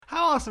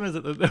awesome is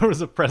it that there was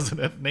a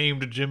president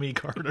named Jimmy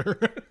Carter?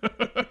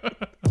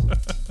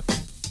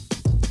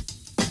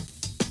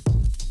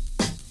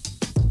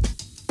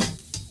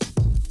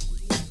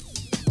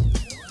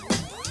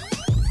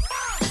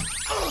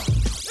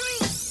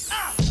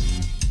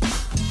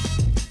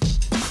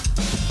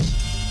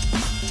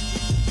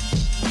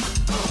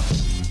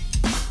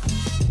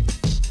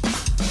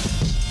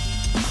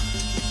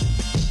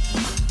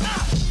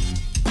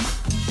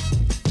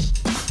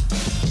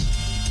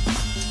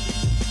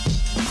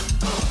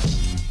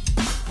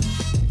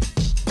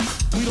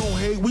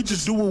 We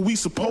just do what we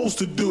supposed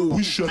to do.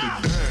 We shut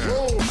it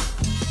down.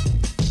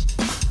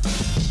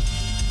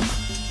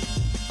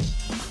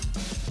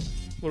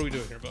 What are we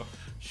doing here, Bo?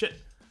 Shit.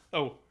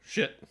 Oh,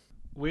 shit.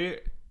 We're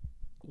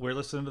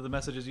listening to the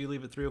messages you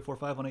leave at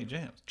 304-518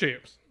 Jams.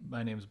 James.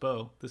 My name's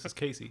Bo. This is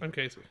Casey. I'm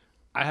Casey.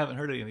 I haven't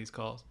heard any of these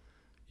calls.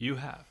 You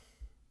have.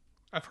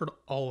 I've heard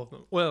all of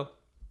them. Well,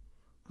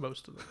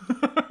 most of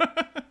them.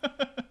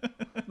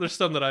 There's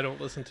some that I don't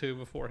listen to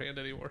beforehand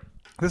anymore.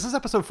 This is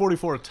episode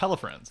 44 of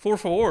Telefriends.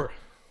 4-4.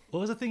 What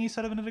was the thing you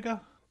said a minute ago?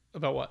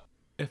 About what?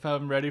 If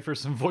I'm ready for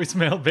some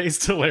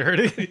voicemail-based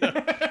hilarity.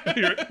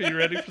 Are you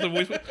ready for the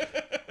voice?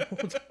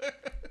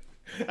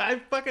 I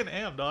fucking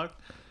am, dog.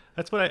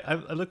 That's what I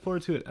look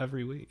forward to it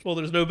every week. Well,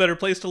 there's no better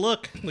place to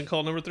look than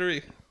call number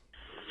 3.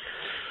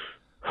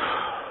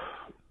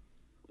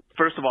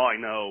 First of all, I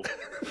know.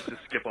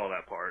 Just skip all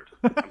that part.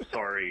 I'm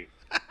sorry.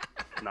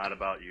 It's not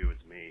about you.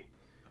 It's me.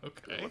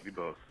 Okay. I love you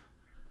both.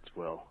 It's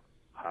Will.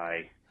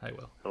 Hi. I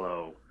will.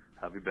 Hello.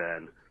 How have you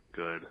been?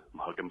 Good. I'm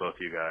hugging both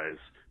you guys.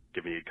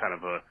 Giving you kind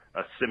of a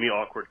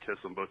semi-awkward kiss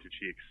on both your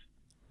cheeks.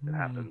 It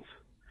happens.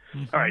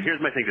 All right,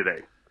 here's my thing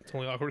today. It's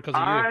only awkward because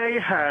of you. I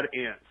had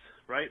ants,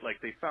 right?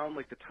 Like, they found,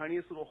 like, the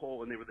tiniest little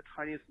hole, and they were the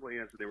tiniest little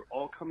ants, and they were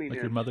all coming Like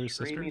in, your mother's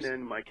streaming sisters?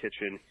 in my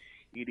kitchen,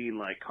 eating,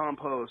 like,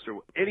 compost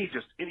or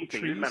anything. It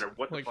didn't matter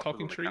what the Like fuck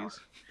talking was on the trees?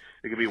 counter.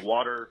 It could be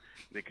water.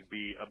 It could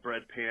be a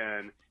bread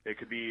pan. It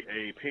could be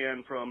a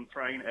pan from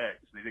frying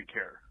eggs. They didn't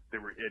care. They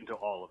were into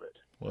all of it,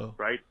 Whoa.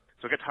 right?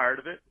 So I got tired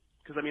of it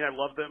because, I mean, I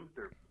love them.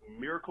 They're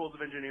miracles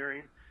of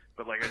engineering,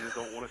 but, like, I just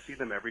don't want to see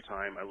them every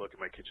time I look at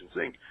my kitchen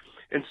sink.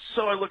 And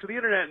so I looked at the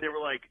internet, and they were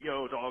like,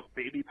 yo, dog,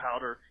 baby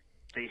powder,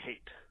 they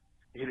hate.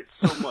 They hate it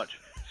so much.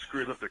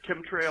 Screws up their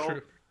chemtrail.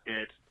 True.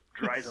 It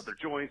dries up their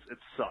joints. It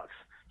sucks.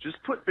 Just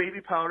put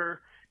baby powder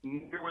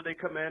near where they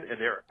come in,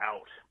 and they're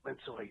out. And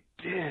so I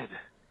did.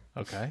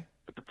 Okay.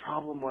 But the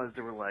problem was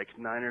there were like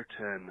 9 or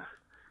 10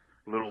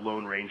 little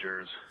Lone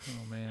Rangers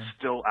Oh, man.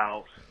 still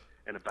out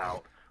and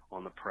about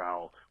on the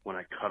prowl when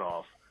I cut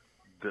off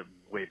the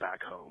way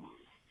back home.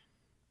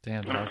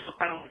 Damn, And I'm dog.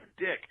 kind of like a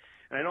dick.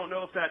 And I don't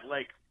know if that,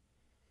 like,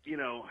 you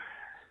know,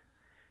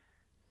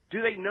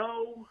 do they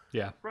know,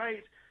 Yeah.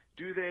 right?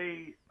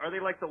 Are they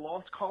like the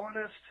lost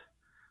colonist?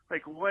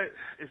 Like, what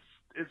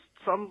is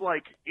some,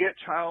 like, ant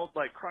child,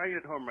 like, crying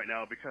at home right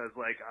now because,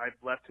 like, I've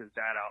left his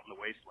dad out in the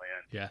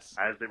wasteland Yes.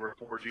 as they were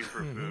foraging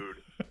for food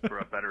for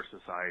a better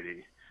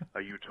society,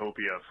 a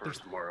utopia for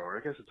tomorrow, or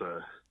I guess it's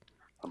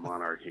a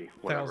monarchy,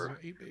 whatever.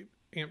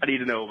 1,008 I need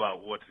to know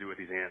about what to do with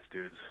these ants,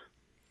 dudes.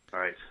 All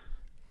right.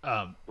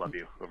 Um, Love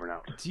you. Over and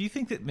out. do you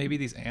think that maybe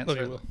these ants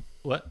Okay, are... Will.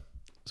 What?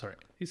 Sorry.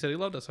 He said he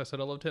loved us. I said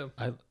I loved him.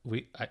 I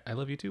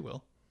love you too,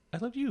 Will. I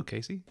love you,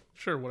 Casey.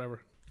 Sure, whatever.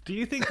 Do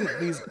you think that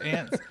these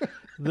ants,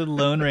 the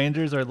Lone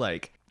Rangers, are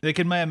like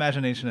in my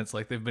imagination, it's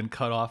like they've been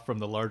cut off from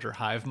the larger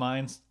hive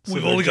minds. So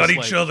We've they're only got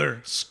just, each like,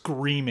 other.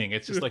 screaming.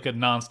 It's just like a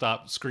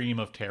nonstop scream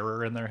of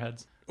terror in their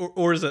heads.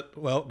 Or is it,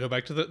 well, go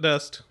back to the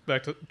nest.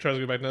 Tries to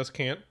go back to the nest,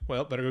 can't.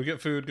 Well, better go get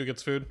food. Go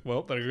gets food.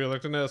 Well, better go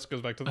back to the nest.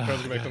 Goes back to the,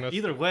 tries to go back to the nest.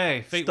 Either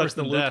way, fate Stuck worse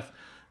in than the loop.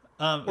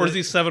 death. Or is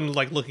these 7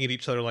 like looking at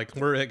each other like,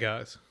 we're it,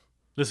 guys.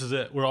 This is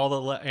it. We're all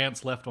the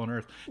ants left on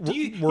Earth.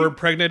 We're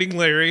impregnating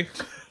Larry,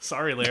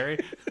 Sorry, Larry.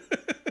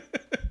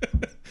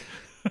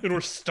 and we're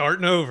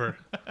starting over.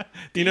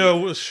 You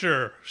know,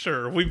 sure.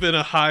 We've been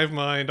a hive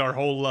mind our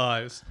whole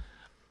lives.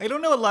 I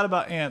don't know a lot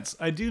about ants.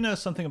 I do know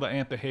something about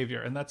ant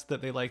behavior, and that's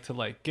that they like to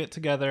like get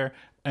together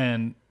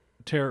and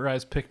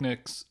terrorize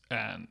picnics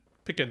and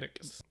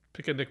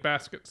Picnic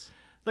baskets.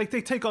 like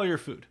they take all your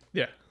food,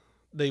 Yeah.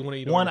 They want to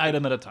eat all one your food.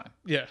 item at a time.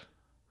 Yeah.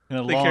 In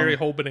a They long, carry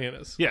whole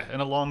bananas. yeah, in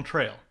a long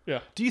trail. Yeah.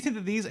 Do you think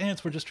that these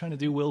ants were just trying to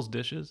do Will's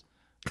dishes?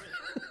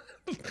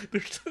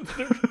 They're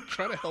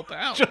trying to help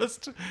out.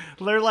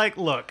 They're like,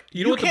 look,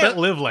 you, know what the can't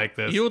be- live like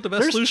this. You know what the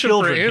best There's solution for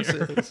children ants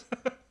here. is?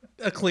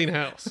 A clean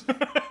house.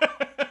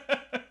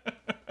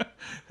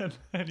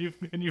 and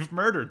you've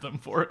murdered them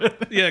for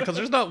it. Yeah, because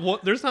there's not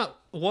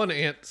one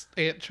ant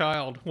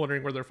child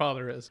wondering where their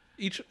father is.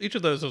 Each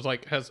of those is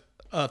like has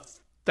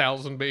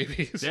 1,000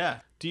 babies. Yeah.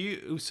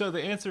 So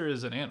the answer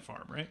is an ant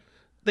farm, right?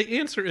 The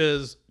answer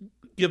is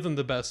give them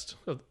the best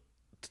of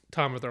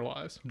time of their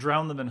lives.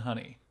 Drown them in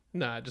honey.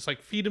 Nah, just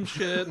like feed them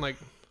shit and like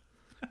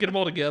get them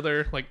all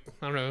together. Like,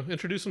 I don't know,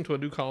 introduce them to a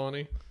new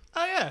colony.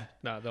 Oh yeah.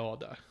 Nah, they'll all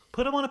die.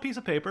 Put them on a piece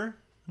of paper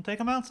and take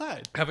them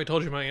outside. Have I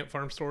told you my ant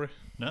farm story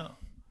No.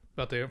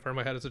 about the ant farm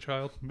I had as a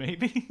child?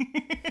 Maybe.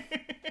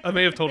 I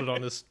may have told it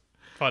on this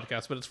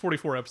podcast, but it's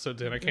 44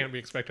 episodes in. I can't be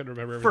expected to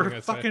remember For everything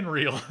I fucking say.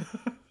 real.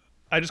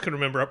 I just couldn't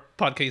remember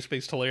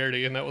podcast-based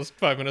hilarity, and that was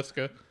 5 minutes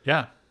ago.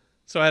 Yeah.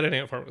 So I had an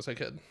ant farm as a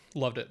kid.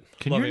 Loved it.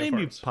 Can Love your ant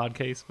name be farms.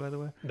 Podcast, by the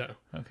way? No.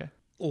 Okay.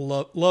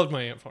 Loved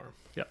my ant farm.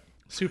 Yep.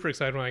 Super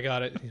excited when I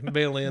got it. You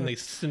mail in, they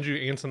send you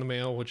ants in the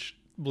mail, which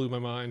blew my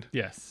mind.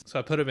 Yes. So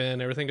I put them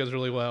in, everything goes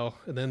really well,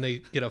 and then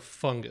they get a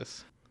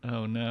fungus.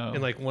 Oh, no.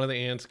 And like one of the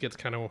ants gets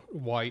kind of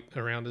white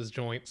around his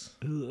joints.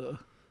 Ugh.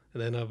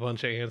 And then a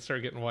bunch of ants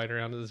start getting white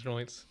around his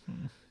joints.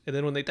 And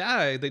then when they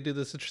die, they do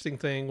this interesting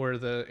thing where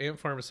the ant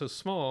farm is so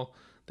small,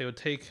 they would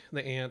take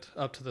the ant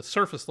up to the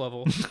surface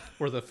level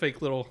where the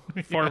fake little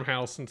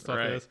farmhouse and stuff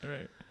is,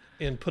 Right.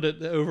 and put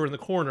it over in the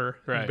corner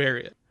and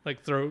bury it.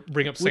 Like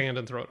bring up sand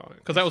and throw it on it.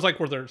 Because that was like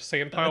where their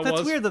sand pile That's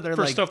was. weird that they're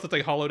for like- stuff that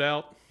they hollowed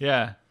out.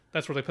 Yeah.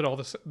 That's where they put all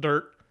this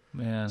dirt.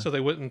 Man. So they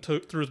went and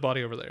threw his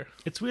body over there.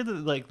 It's weird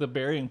that like the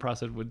burying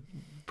process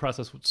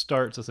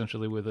starts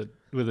essentially with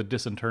a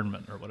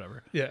disinterment or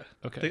whatever. Yeah.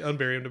 Okay. They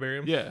unbury him to bury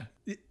him. Yeah.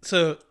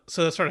 So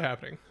that started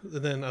happening.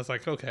 And then I was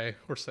like, okay,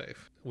 we're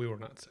safe. We were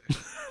not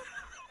safe.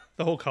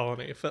 The whole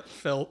colony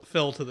fell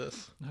to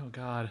this. Oh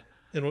God.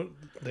 And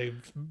they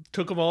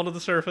took them all to the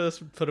surface,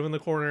 put them in the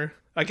corner.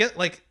 I get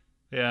like,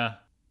 Yeah.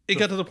 it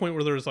got to the point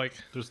where there was like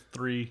There's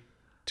 3.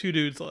 2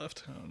 dudes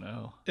left. Oh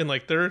no. And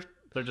like They're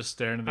just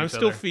staring at I'm each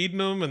still other. feeding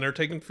them, and they're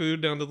taking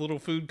food down to the little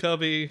food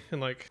cubby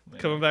and like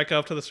coming back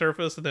up to the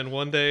surface. And then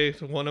one day,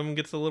 one of them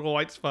gets a little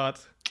white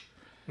spots,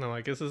 and I'm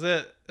like, "This is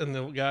it." And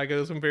the guy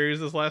goes and buries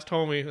his last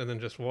homie, and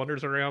then just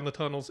wanders around the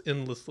tunnels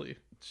endlessly,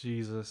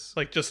 Jesus.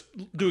 like just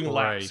doing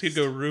laps. Christ. He'd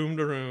go room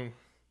to room,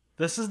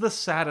 This is the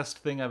saddest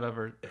thing I've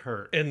ever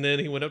heard. and then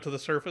he went up to the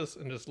surface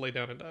and just lay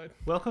down and died.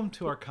 Welcome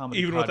to our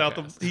comedy Even without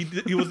the,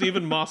 podcast. he wasn't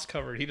even moss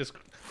covered. He just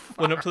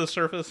went up to the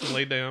surface and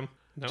laid down.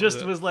 And that Just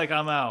it. was like,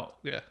 I'm out.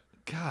 Yeah.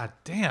 God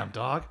damn,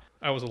 dog.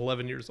 I was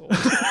 11 years old.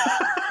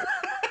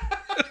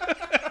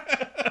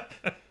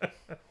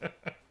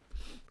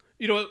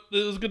 You know what?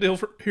 It was good to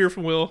hear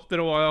from Will. Been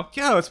a while.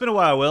 Yo, it's been a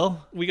while,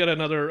 Will. We got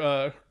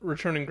another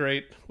returning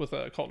great with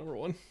call number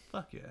 1.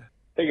 Fuck yeah.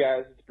 Hey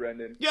guys, it's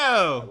Brendan. I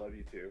Yo! love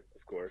you too,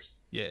 of course.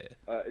 Yeah.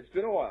 It's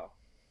been a while.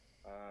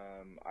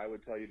 I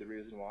would tell you the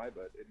reason why,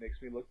 but it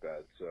makes me look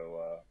bad,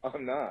 so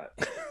I'm not.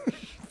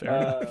 Fair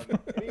enough.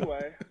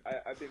 Anyway,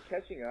 I've been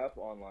catching up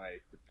on I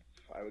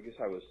guess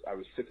I was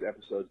 6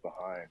 episodes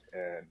behind,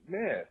 and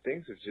man,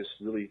 things have just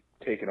really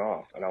taken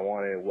off. And I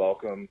want to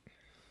welcome,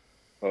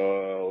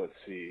 let's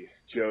see,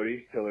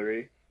 Jody,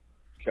 Hillary,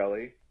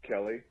 Kelly,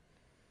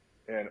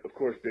 and of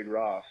course Big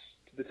Ross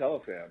to the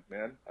Telefam,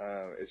 man.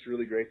 It's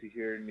really great to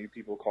hear new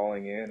people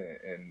calling in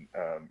and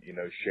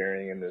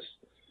sharing in this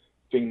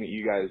thing that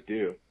you guys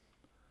do.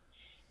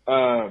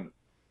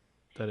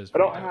 That is I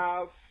don't pretty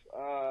have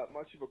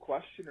much of a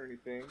question or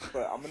anything,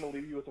 but I'm going to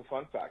leave you with a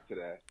fun fact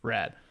today.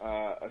 rad.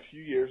 A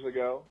few years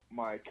ago,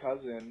 my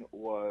cousin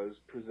was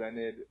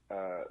presented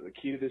the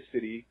key to the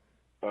city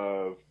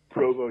of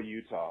Provo,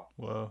 Utah,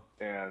 Whoa.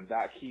 and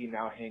that key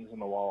now hangs on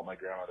the wall at my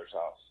grandmother's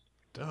house.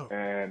 Dope.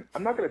 And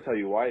I'm not going to tell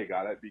you why he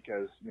got it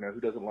because, who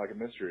doesn't like a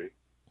mystery?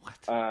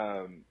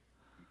 What?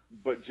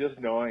 But just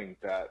knowing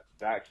that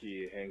that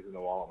key hangs in the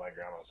wall at my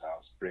grandma's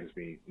house brings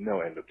me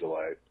no end of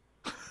delight.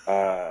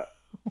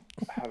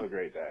 Have a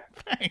great day.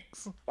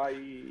 Thanks. Bye.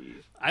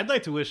 I'd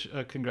like to wish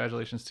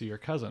congratulations to your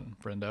cousin,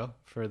 Brendo,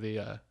 for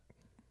the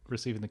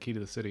receiving the key to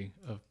the city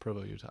of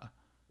Provo, Utah.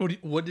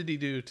 What did he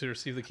do to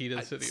receive the key to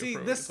the city? See,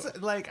 of Provo, this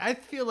Utah? I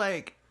feel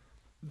like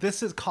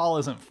call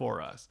isn't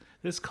for us.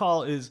 This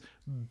call is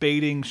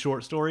baiting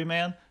Short Story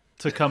Man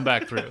to come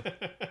back through.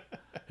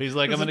 He's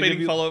like, This I'm is going to give baiting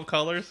you follow-up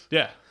callers?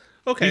 Yeah.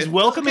 Okay. He's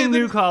welcoming Okay,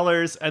 then- new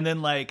callers and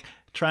then like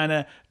trying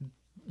to,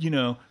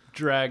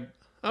 drag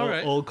All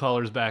right. old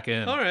callers back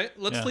in. All right,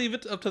 let's Yeah. leave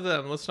it up to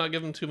them. Let's not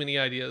give them too many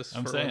ideas.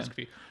 I'm for saying. Lowe's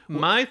key.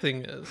 My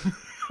thing is,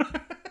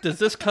 does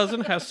this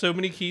cousin have so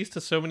many keys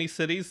to so many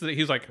cities that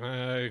he's like,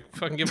 I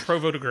fucking give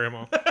Provo to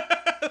Grandma?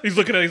 He's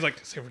looking at it, he's like,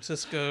 San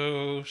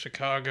Francisco,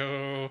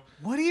 Chicago,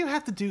 What do you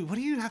have to do? What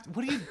do you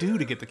do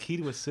to get the key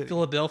to a city?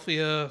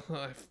 Philadelphia.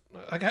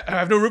 I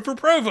have no room for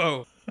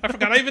Provo. I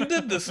forgot I even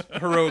did this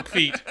heroic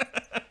feat.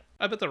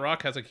 I bet The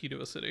Rock has a key to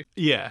a city.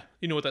 Yeah.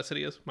 You know what that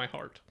city is? My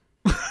heart.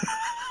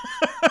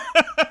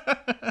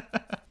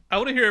 I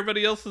want to hear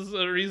everybody else's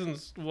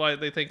reasons why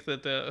they think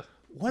that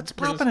What's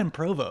Brendan's- popping in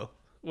Provo?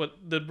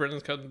 what did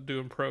Brendan's cousin do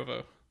in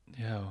Provo.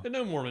 Yo, And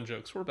no Mormon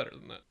jokes. We're better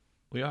than that.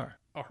 we are.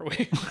 Are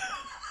we?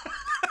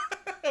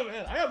 Oh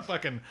man, I am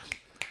fucking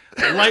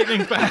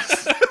lightning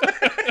fast.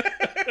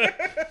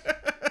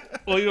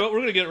 Well, you know what? We're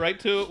going to get right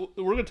to it.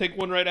 We're going to take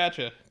one right at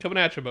you. Coming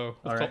at you, Bo.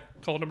 All right.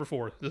 Call number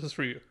 4. This is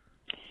for you.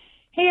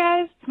 Hey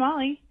guys, it's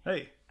Molly.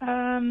 Hey. So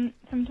I'm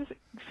just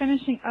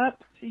finishing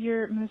up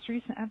your most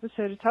recent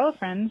episode of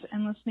Telefriends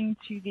and listening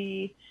to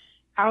the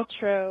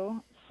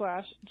outro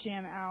 /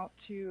 jam out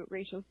to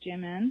Rachel's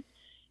Jam In.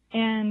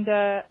 And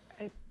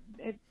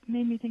it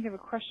made me think of a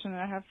question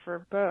that I have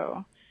for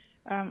Bo.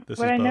 This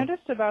What is I Bo.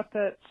 noticed about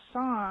that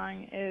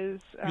song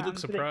is You look that it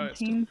surprised.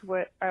 contains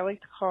what I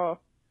like to call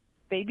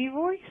baby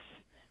voice,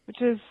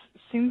 which is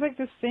seems like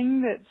this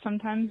thing that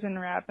sometimes in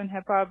rap and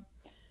hip hop,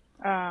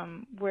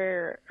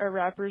 where a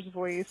rapper's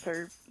voice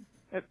or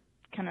a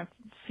kind of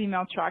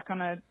female track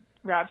on a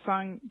rap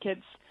song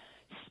gets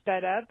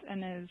sped up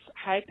and is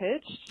high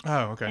pitched.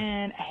 Oh, okay.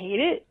 And I hate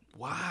it.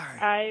 Why?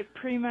 I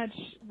pretty much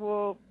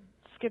will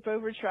skip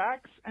over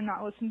tracks and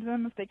not listen to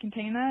them if they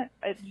contain that.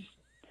 It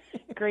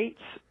just grates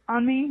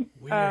on me.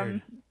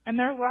 Weird. And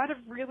there are a lot of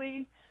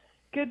really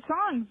good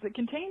songs that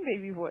contain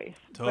baby voice.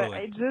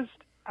 Totally. But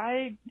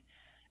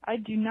I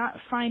do not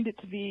find it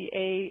to be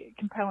a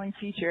compelling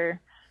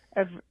feature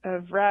of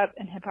rap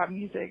and hip hop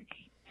music.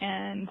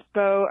 And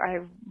Bo,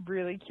 I'm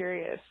really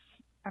curious.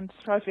 I'm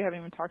surprised we haven't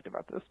even talked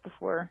about this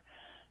before.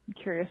 I'm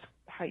curious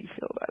how you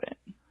feel about it.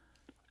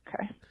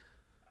 Okay.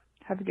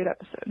 Have a good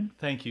episode.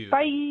 Thank you.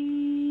 Bye.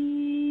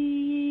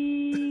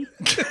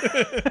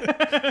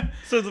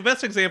 So the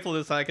best example of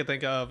this I can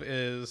think of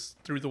is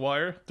Through the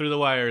Wire. Through the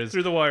Wire is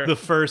Through the Wire. the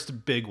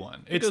first big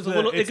one. It goes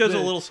a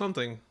little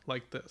something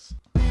like this.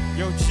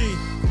 Yo, G,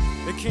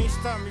 they can't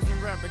stop me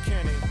from rapping,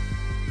 can they?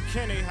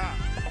 Can they hop?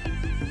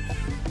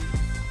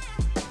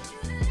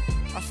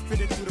 I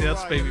spit it through the That's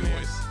wire, baby man.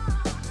 voice.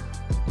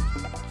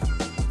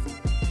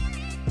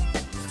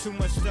 Too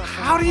much stuff.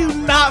 How do you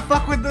not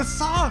fuck with this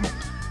song?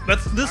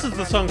 This is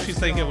the song she's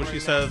thinking when she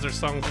says there's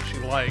songs that she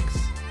likes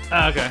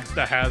Okay.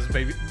 that has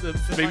baby.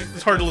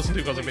 It's hard to listen to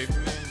because of baby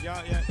voice. Man,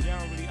 y'all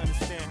don't really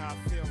understand how I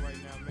feel right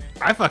now, man.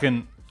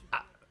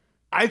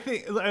 I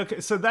think okay.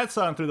 So that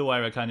song "Through the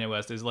Wire" by Kanye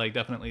West is like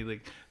definitely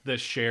like the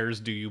Cher's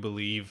 "Do You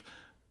Believe"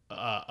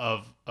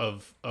 of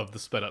the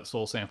sped up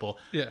soul sample.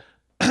 Yeah.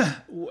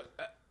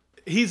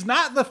 He's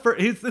not the first.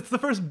 It's the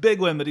first big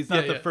one, but he's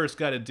not Yeah, the yeah. first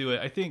guy to do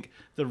it. I think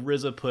the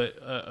RZA put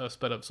a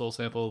sped up soul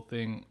sample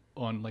thing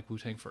on like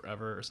Wu-Tang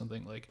Forever or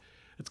something. Like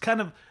it's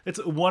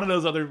one of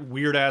those other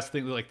weird ass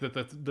things like that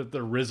the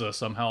RZA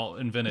somehow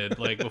invented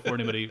like before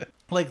anybody.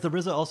 Like the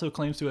RZA also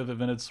claims to have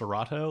invented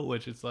Serato,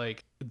 which is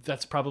like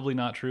that's probably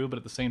not true, but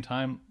at the same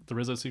time the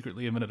RZA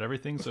secretly invented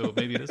everything, so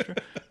maybe it is true.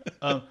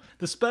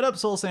 The sped up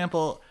soul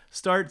sample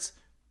starts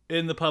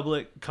in the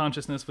public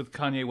consciousness with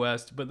Kanye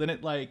West, but then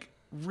it like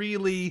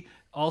really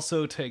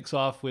also takes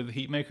off with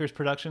Heatmakers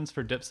Productions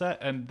for Dipset,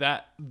 and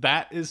that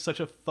is such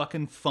a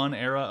fucking fun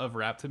era of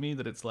rap to me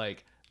that it's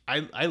like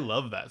I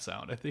love that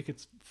sound. I think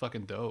it's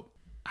fucking dope.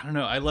 I don't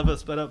know. I love a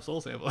sped up soul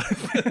sample.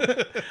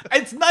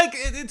 It's like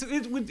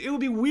it would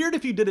be weird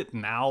if you did it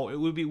now. It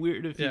would be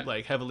weird if you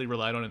like heavily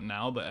relied on it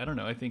now. But I don't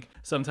know. I think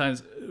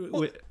sometimes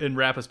in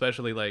rap,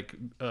 especially, like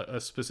a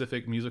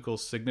specific musical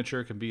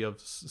signature can be of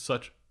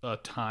such a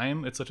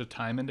time. It's such a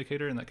time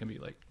indicator, and that can be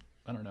like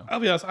I don't know. I'll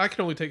be honest. I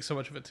can only take so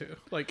much of it too.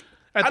 Like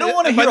I don't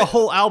want to hear a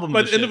whole album. By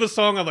of the end shit. of a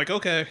song, I'm like,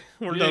 okay,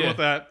 we're done with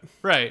that.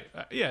 Right.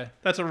 Yeah.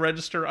 That's a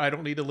register I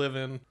don't need to live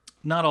in.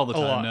 Not all the A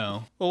lot. time.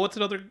 No. Well, what's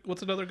another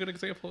good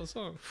example of a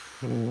song?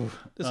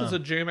 This is a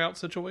jam out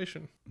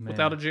situation.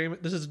 Without a jam,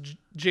 this is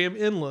jam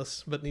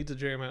endless, but needs a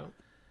jam out.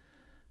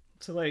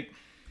 So like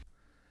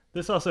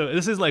this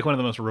is like one of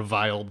the most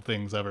reviled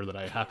things ever that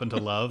I happen to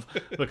love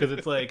because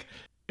it's like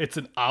it's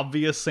an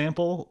obvious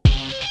sample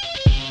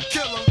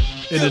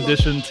in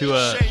addition to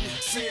a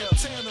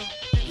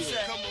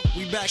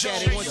We back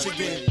at it once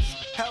again.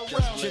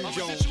 Jim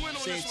Jones,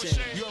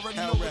 Santana. You already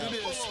know Hell what rap.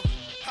 it is.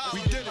 We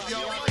did it,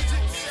 y'all.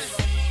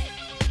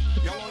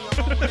 Y'all on your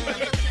own now.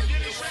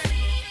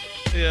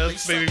 Yeah,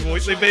 it's baby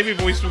voice. They baby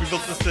voiced when we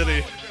built the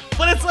city.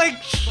 but it's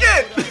like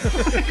shit.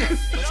 Let's get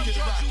it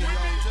rockin', y'all.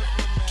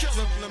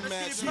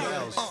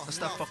 Let's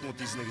stop fucking with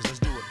these niggas. Let's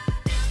do it.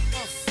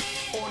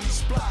 On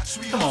these blocks,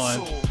 we Come on.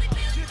 hustle.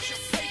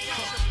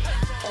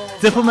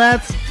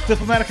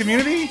 Diplomatic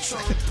community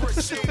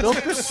built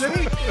this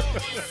city.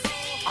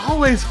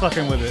 Always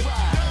fucking with it.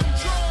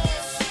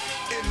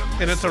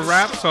 And it's a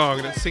rap song,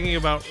 and it's singing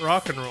about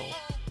rock and roll.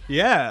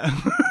 Yeah.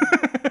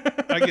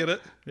 I get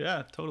it.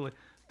 Yeah, totally.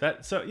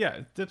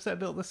 Dipset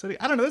built this city.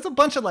 I don't know. There's a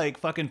bunch of like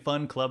fucking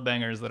fun club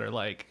bangers that are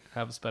like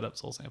have a sped up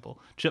soul sample.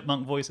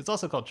 Chipmunk voice. It's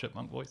also called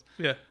Chipmunk voice.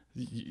 Yeah.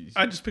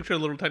 I just picture a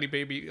little tiny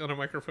baby on a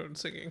microphone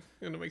singing,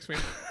 and it makes me.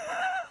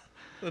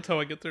 That's how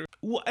I get through.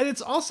 Well, and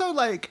it's also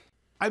like,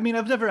 I mean,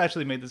 I've never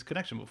actually made this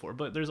connection before,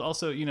 but there's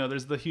also,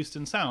 there's the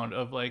Houston sound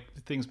of like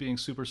things being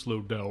super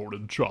slowed down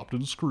and chopped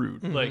and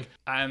screwed. Mm-hmm. Like,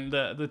 and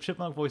the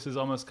Chipmunk voice is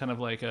almost kind of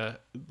like a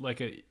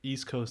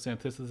East Coast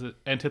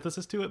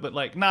antithesis to it, but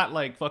like not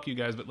like fuck you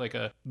guys, but like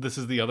this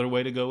is the other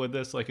way to go with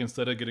this. Like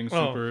instead of getting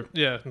super. Oh,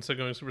 yeah, instead of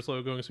going super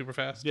slow, going super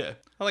fast. Yeah.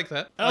 I like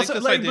that. I Also,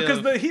 this like idea because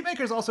of- the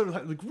Heatmakers also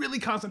like really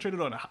concentrated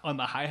on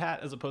the hi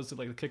hat as opposed to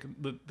like the kick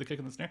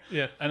and the snare.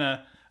 Yeah. And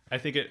I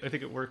think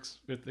it works.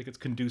 I think it's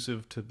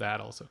conducive to that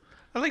also.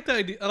 I like the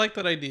idea. I like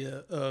that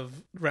idea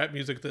of rap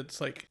music that's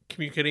like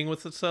communicating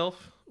with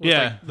itself. With,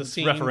 Yeah, like, the it's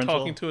scene referential.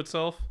 talking to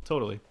itself.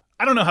 Totally.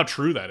 I don't know how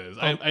true that is.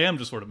 I am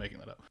just sort of making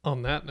that up.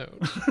 On that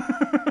note,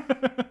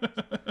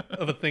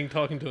 of a thing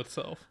talking to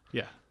itself.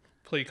 Yeah.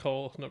 Play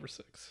call number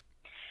 6.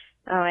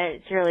 Oh,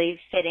 it's really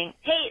fitting.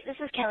 Hey, this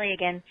is Kelly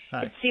again.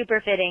 Hi. It's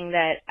super fitting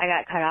that I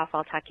got cut off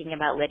while talking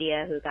about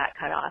Lydia, who got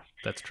cut off.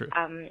 That's true.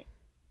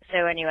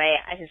 So anyway,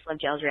 I just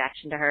loved Jill's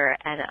reaction to her,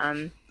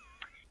 and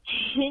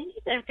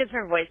Because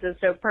her voice is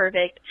so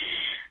perfect.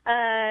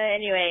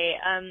 Anyway,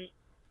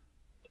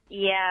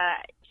 yeah,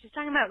 she's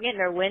talking about getting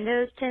her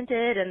windows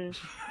tinted, and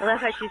I love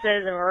how she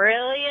says, I'm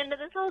really into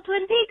this whole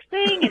Twin Peaks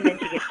thing, and then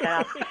she gets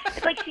cut off.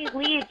 It's like she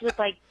leads with,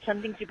 like,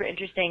 something super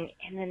interesting,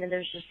 and then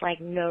there's just,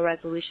 like, no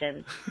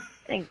resolution.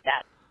 I think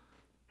that,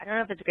 I don't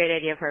know if it's a great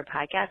idea for a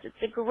podcast.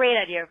 It's a great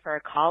idea for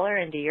a caller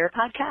into your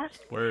podcast.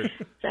 Word.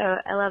 So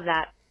I love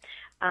that.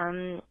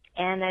 And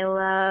I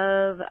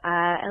love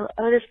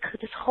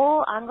this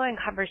whole ongoing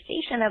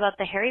conversation about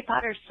the Harry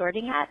Potter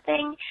sorting hat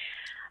thing.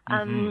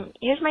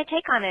 Here's my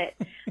take on it.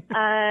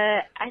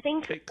 I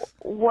think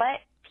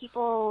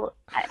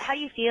how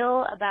you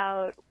feel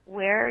about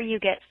where you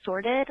get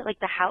sorted, like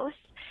the house,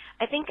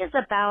 I think is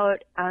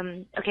about,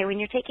 okay, when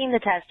you're taking the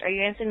test, are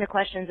you answering the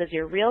questions as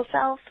your real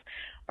self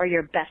or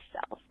your best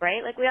self,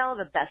 right? Like we all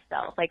have a best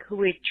self, like who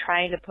we're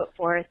trying to put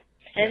forth.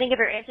 And I think if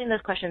you're answering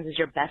those questions as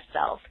your best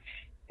self,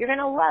 you're going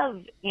to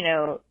love,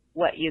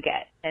 what you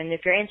get. And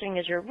if you're answering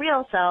as your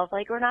real self,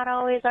 like we're not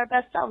always our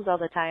best selves all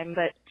the time,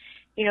 but,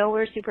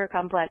 we're super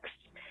complex,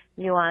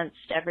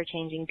 nuanced,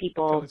 ever-changing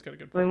people.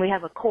 When we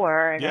have a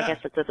core, and I guess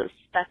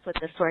that's what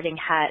the sorting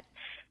hat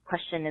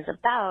question is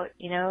about,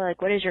 like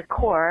what is your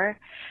core?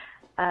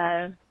 So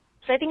I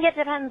think it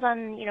depends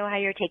on, how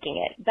you're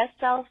taking it. Best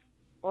self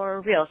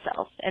or real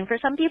self. And for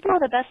some people,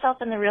 the best self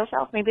and the real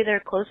self, maybe they're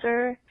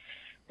closer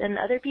than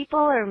other people,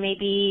 or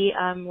maybe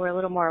we're a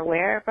little more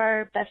aware of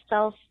our best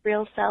self,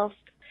 real self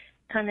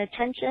kind of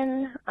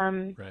tension.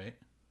 Right.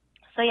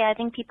 So yeah, I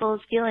think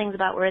people's feelings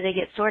about where they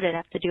get sorted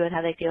have to do with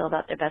how they feel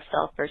about their best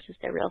self versus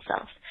their real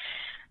self.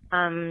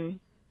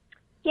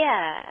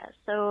 Yeah.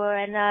 So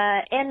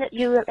and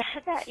you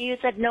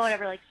said no one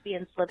ever likes to be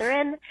in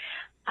Slytherin.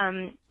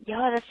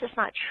 That's just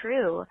not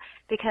true,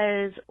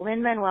 because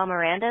Lin-Manuel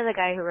Miranda, the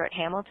guy who wrote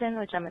Hamilton,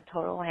 which I'm a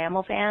total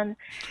Hamill fan,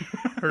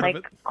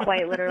 like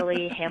quite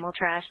literally Hamill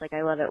trash, like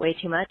I love it way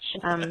too much.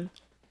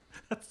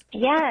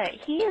 Yeah,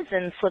 he is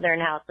in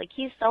Slytherin House, like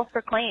he's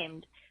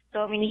self-proclaimed. So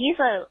I mean, he's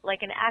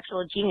an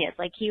actual genius.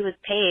 Like he was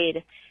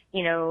paid,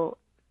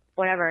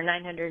 whatever,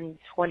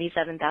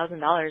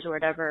 $927,000 or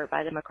whatever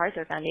by the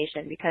MacArthur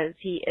Foundation, because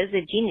he is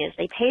a genius.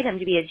 They paid him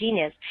to be a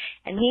genius,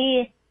 and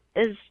he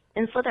is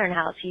in Slytherin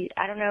House.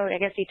 I don't know, I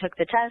guess he took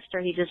the test, or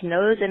he just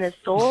knows in his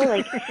soul,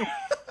 like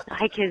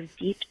his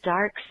deep,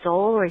 dark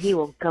soul, where he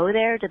will go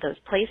there to those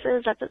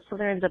places. That's what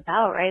Slytherin's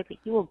about, right? Like,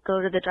 he will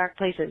go to the dark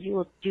places. He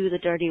will do the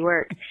dirty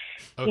work,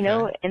 in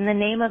the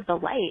name of the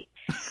light.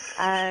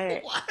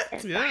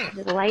 What? Yeah.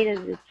 The light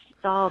it's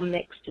all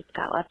mixed. It's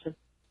got lots of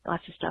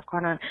stuff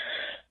going on.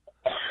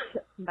 I'm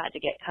about to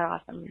get cut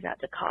off. I'm about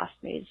to cough.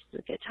 Maybe this is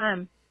a good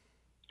time.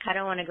 I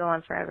don't want to go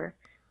on forever.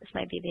 This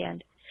might be the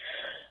end.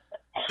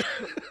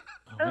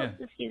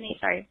 Excuse me.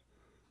 Sorry.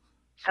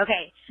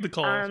 Okay. The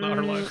call is not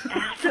her life.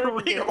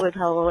 It was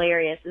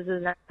hilarious. This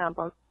is not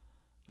compliment.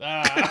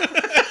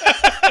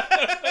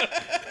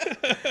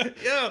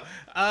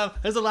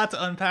 There's a lot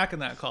to unpack in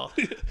that call.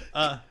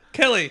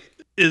 Kelly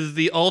is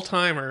the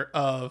all-timer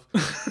of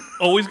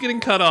always getting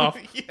cut off,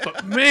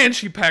 but man,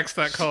 she packs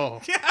that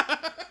call. Yeah.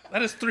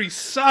 That is 3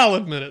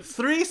 solid minutes.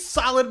 3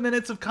 solid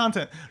minutes of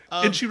content.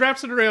 And she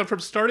wraps it around from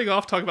starting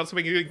off talking about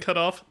something getting cut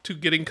off to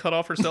getting cut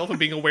off herself and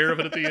being aware of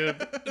it at the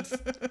end. It's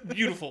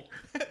beautiful.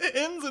 It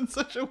ends in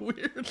such a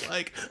weird, this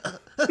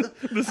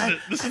is it.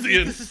 This is the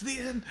end. This is the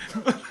end.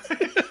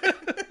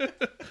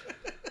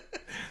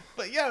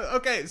 But yeah,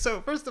 okay,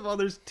 so first of all,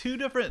 there's 2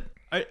 different...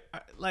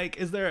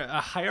 is there a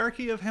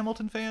hierarchy of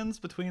Hamilton fans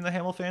between the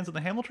Hamill fans and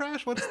the Hamill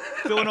trash? What's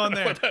going on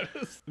there? What that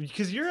is.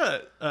 Because you're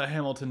a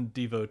Hamilton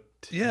devotee.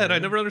 Yeah, and I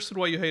never understood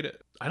why you hate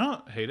it. I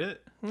don't hate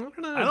it. I don't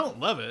know. I don't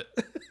love it.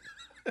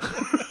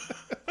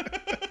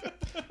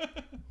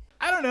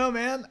 I don't know,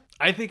 man.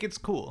 I think it's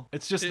cool.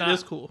 It's just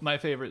not cool. My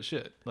favorite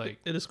shit. Like,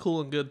 it is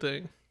cool and good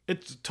thing.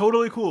 It's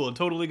totally cool and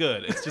totally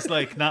good. It's just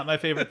not my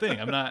favorite thing.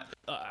 I'm not...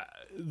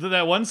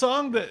 that one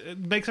song that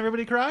makes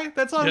everybody cry,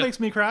 that song makes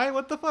me cry.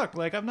 What the fuck?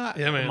 Like, I'm not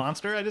a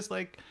monster. I just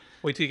wait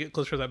till you get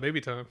closer to that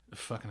baby time.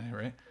 Fucking A,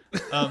 right?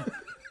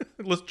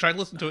 Let's try and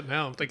listen to it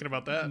now. I'm thinking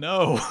about that.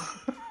 No.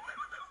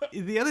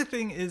 The other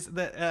thing is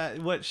that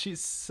what she's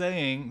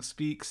saying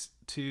speaks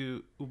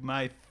to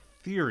my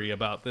theory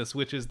about this,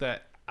 which is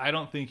that I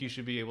don't think you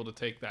should be able to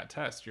take that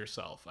test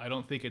yourself. I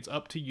don't think it's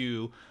up to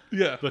you.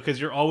 Yeah.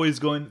 Because you're always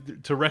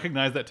going to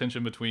recognize that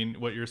tension between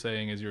what you're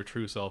saying is your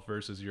true self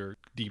versus your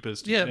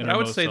deepest. Yeah, but I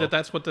would say self.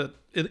 that's what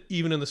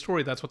even in the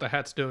story, that's what the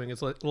hat's doing,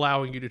 is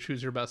allowing you to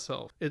choose your best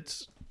self.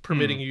 It's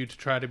permitting you to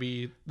try to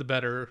be the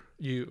better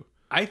you.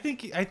 I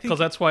think because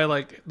that's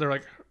why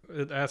they're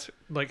it asks,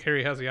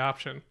 Harry has the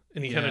option.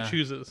 And he kind of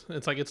chooses.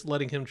 It's it's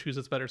letting him choose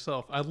its better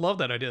self. I love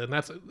that idea, and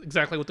that's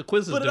exactly what the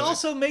quiz is doing. But it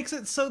also makes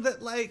it so that,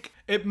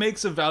 it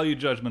makes a value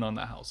judgment on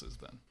the houses,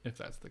 then, if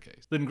that's the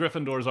case. Then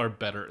Gryffindors are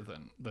better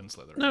than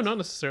Slytherin. No, not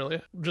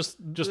necessarily.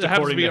 Just it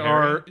happens to be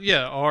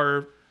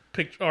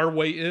our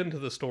way into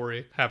the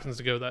story happens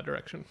to go that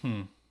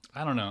direction.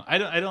 I don't know. I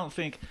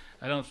think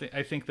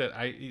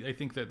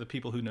that the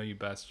people who know you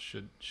best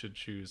should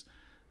choose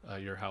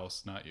your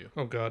house, not you.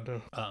 Oh God,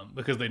 no.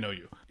 Because they know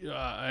you.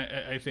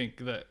 I think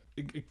that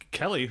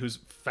Kelly, who's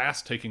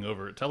fast taking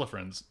over at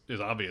Telefriends, is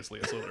obviously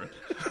a Slytherin.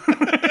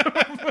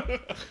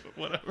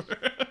 Whatever.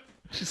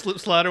 She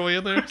slipped slide her way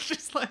in there.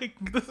 She's like,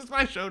 this is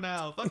my show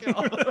now. Fuck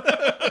y'all.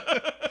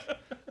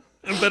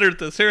 I'm better at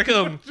this. Here I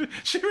come.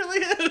 She really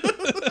is.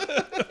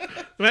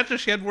 Imagine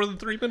if she had more than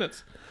 3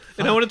 minutes.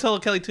 And I want to tell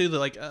Kelly too that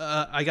like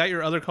I got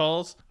your other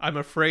calls. I'm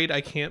afraid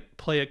I can't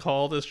play a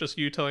call that's just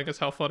you telling us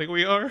how funny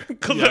we are,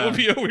 because that would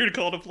be a weird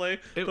call to play.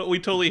 But we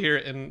totally hear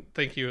it, and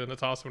thank you, and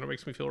it's awesome. And it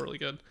makes me feel really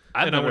good.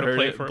 I've and I never want to heard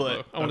play it, it for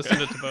but- Bo. I want to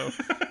send it to Bo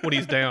when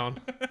he's down.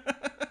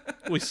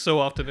 We so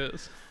often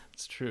is.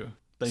 It's true.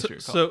 Thanks for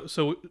your call.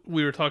 So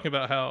we were talking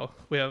about how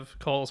we have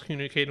calls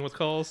communicating with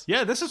calls.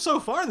 Yeah, this is so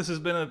far. This has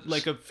been a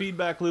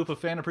feedback loop of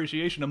fan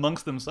appreciation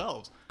amongst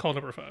themselves. Call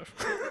number 5.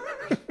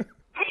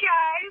 Hey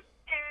guys,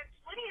 it's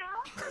Lydia.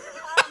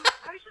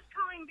 I was just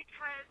calling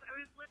because I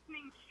was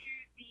listening to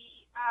the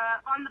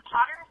On the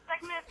Potter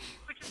segment,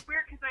 which is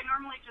weird because I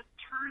normally just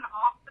turn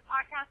off the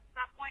podcast at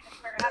that point and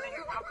start having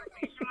a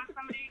conversation with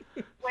somebody.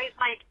 Wait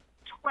like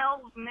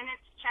 12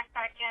 minutes, check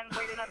back in,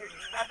 wait another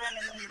 7,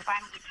 and then you're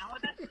finally done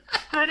with it.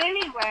 But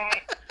anyway,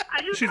 I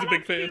just She's a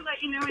big wanted to fan.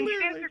 let you know, when you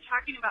guys are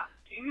talking about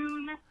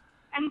Dune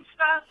and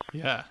stuff,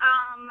 Yeah.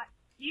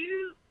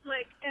 you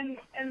like in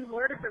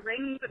Lord of the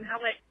Rings and how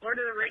like Lord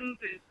of the Rings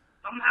is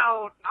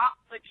somehow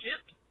not legit,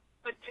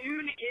 but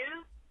Dune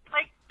is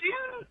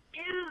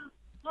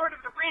Lord of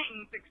the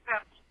Rings,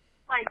 except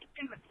like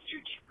in the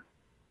future.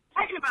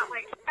 Talking about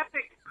like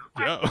epic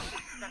Yeah. quests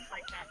and stuff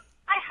like that.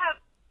 I have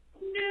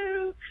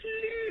no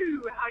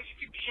clue how you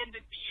could be into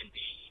D&D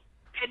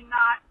and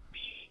not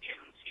be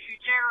into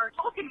J.R.R.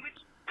 Tolkien, which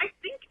I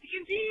think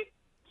D&D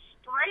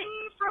sprang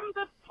from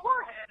the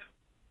forehead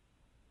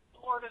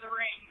of Lord of the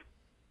Rings.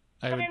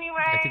 But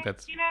anyway, I think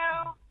that's you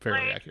know,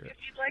 fairly like, accurate. if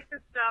you'd like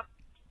this stuff,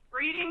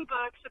 reading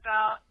books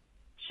about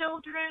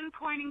children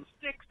pointing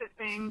sticks at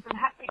things and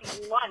having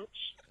lunch,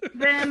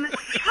 then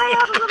try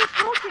out a little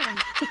Tolkien.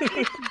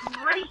 It's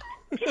great.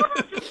 People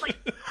don't just like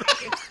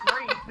think it's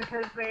great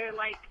because they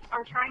like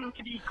are trying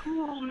to be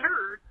cool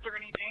nerds or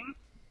anything.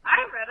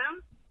 I read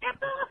them. It's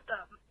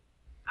awesome.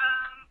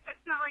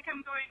 It's not like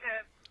I'm going to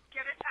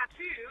get a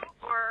tattoo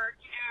or,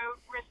 you know,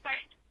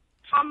 recite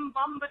Tom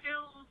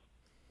Bombadil's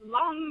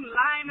long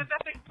line of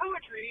epic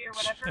poetry or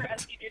whatever,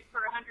 as he did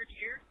for 100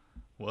 years.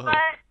 Whoa.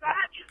 But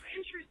that is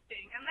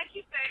interesting. And like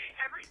you say,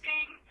 every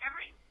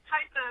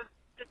type of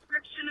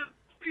description of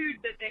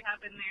food that they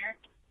have in there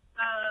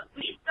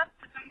leads up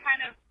to some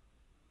kind of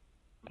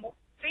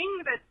thing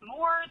that's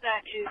more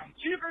that is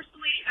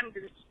universally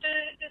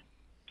understood.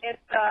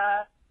 It's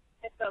a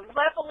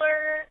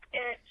leveler.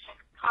 It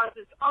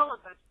causes all of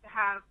us to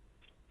have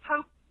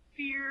hope,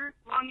 fear,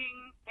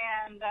 longing,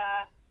 and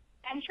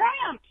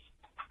triumph.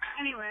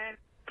 Anyway,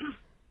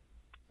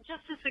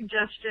 just a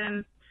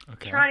suggestion.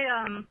 Okay. Try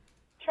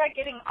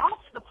getting off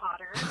the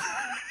Potter.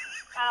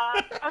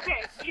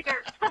 Okay, either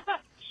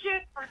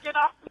shit or get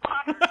off the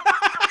Potter.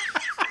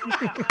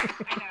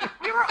 I know.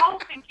 We were all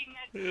thinking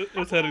it.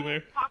 It's heading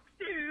there. Talk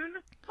soon.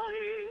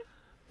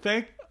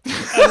 Bye.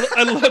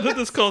 I love that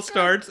this call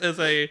starts as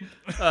a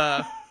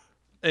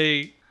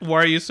why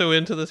are you so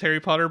into this Harry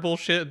Potter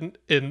bullshit,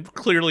 and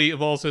clearly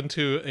evolves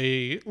into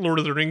a Lord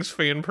of the Rings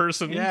fan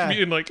person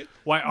being like,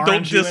 Why don't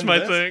aren't you diss into my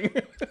this?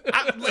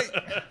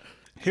 thing.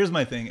 Here's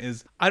my thing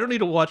is, I don't need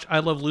to watch I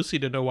Love Lucy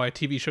to know why a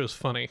TV show's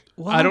funny.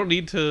 I don't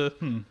need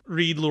to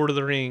read Lord of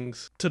the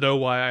Rings to know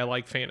why I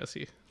like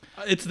fantasy.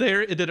 It's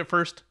there. It did it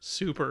first.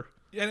 Super.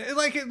 and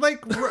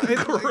it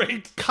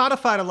Great.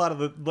 codified a lot of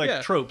the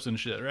Yeah. tropes and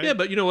shit, right? Yeah,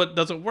 but you know what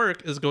doesn't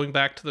work is going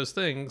back to those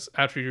things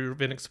after you've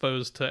been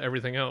exposed to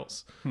everything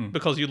else.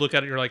 Because you look at it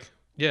and you're like,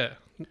 yeah,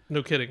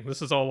 no kidding.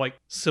 This is all like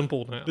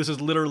simple now. This is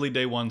literally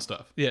day one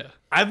stuff. Yeah.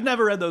 I've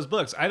never read those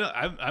books.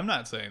 I'm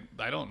not saying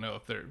I don't know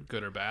if they're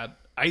good or bad.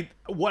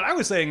 What I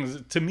was saying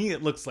is, to me,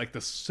 it looks like the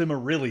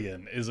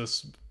Silmarillion is a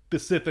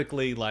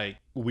specifically like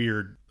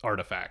weird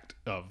artifact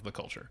of the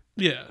culture.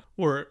 Yeah.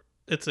 Or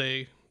it's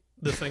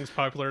this thing's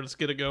popular, let's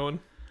get it going.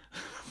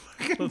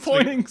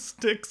 Pointing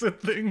sticks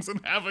at things and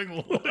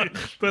having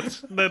lunch.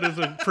 That is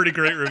a pretty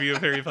great review of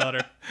Harry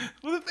Potter.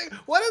 Well, the thing,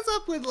 what is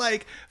up with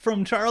like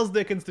from Charles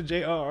Dickens to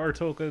J.R.R.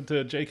 Tolkien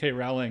to J.K.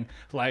 Rowling?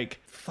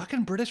 Like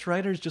fucking British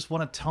writers just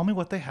want to tell me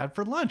what they had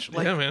for lunch.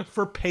 Like Yeah, man.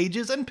 for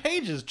pages and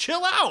pages.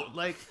 Chill out.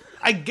 Like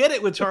I get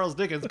it with Charles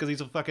Dickens because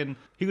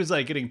he was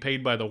like getting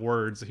paid by the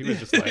words. He was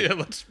just like Yeah,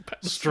 let's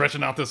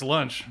stretching out this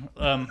lunch.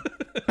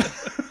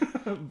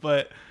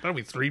 But that'll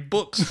be 3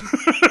 books.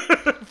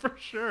 for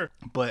sure.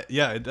 But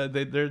yeah,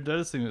 there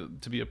does seem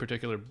to be a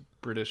particular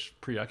British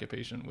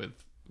preoccupation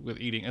with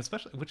eating,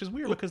 especially, which is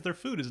weird because their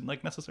food isn't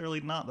like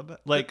necessarily not the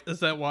best. Like, Is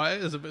that why?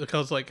 Is it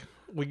because like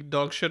we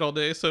dog shit all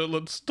day? So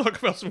let's talk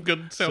about some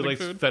good so sounding like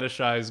food.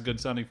 fetishize good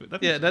sounding food.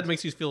 Yeah, that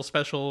makes you feel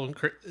special, and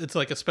it's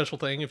like a special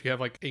thing if you have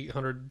like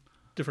 800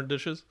 different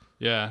dishes.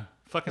 yeah,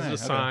 fucking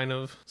It's a A, okay. sign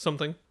of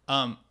something.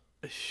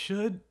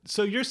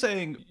 So you're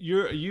saying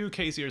you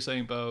Casey are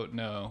saying, Bo,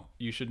 no,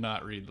 you should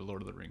not read the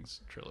Lord of the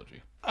Rings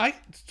trilogy. I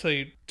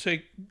say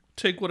take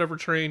whatever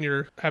train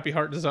your happy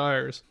heart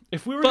desires.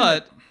 If we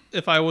were,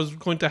 if I was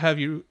going to have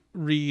you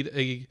read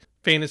a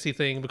fantasy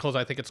thing because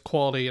I think it's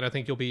quality and I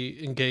think you'll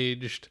be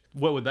engaged,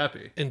 what would that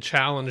be? And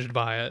challenged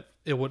by it,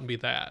 it wouldn't be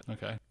that.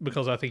 Okay.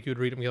 Because I think you'd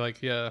read it and be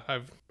like, yeah,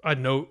 I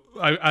know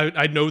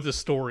this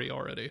story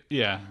already.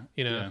 Yeah.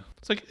 You know. Yeah.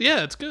 It's like,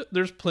 yeah, it's good.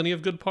 There's plenty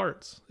of good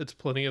parts. It's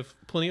plenty of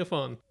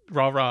fun.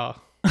 Rah rah.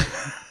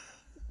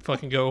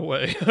 Fucking go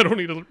away. I don't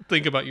need to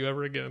think about you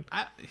ever again.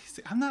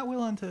 I'm not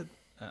willing to.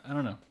 I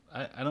don't know.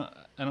 I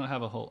don't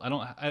have a whole.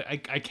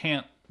 I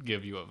can't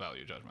give you a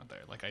value judgment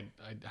there. Like I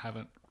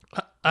haven't.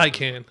 I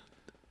can.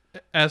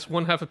 As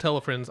one half of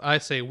Telefriends, I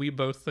say we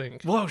both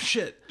think. Whoa,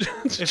 shit!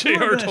 If J.R.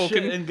 we were gonna Tolkien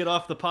shit and get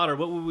off the Potter,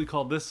 what would we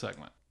call this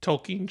segment?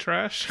 Tolkien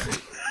trash.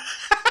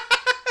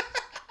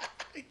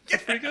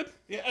 That's pretty good.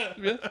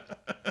 Yeah.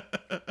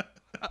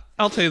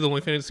 I'll tell you the only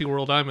fantasy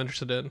world I'm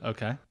interested in.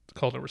 Okay. It's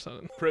called number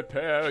 7.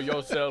 Prepare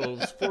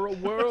yourselves for a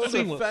world of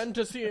Seamless.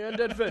 fantasy and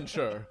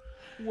adventure.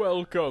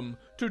 Welcome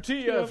to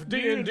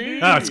TFD&D.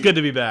 Oh, it's good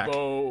to be back.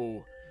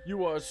 Bo,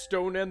 you are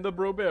Stoneend the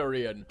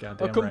Brobarian,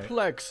 Goddamn a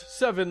complex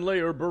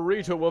 7-layer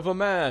burrito of a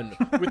man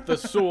with the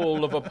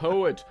soul of a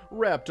poet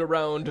wrapped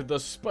around the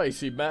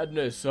spicy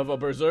madness of a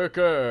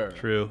berserker.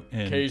 True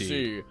indeed.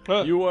 Casey,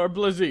 you are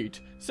Blazit,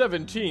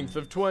 17th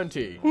of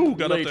 20, Ooh,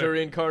 got up later there.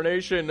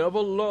 incarnation of a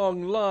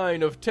long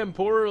line of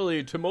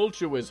temporally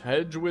tumultuous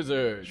hedge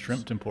wizards.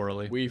 Shrimp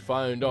temporally. We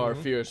find our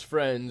fierce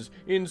friends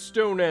in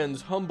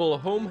Stoneend's humble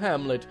home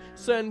hamlet,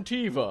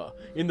 Santiva,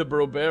 in the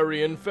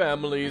Brobarian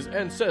family's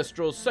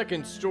ancestral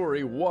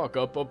second-story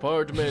walk-up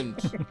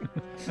apartment.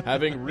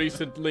 Having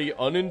recently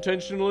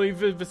unintentionally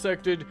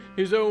vivisected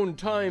his own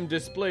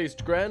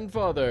time-displaced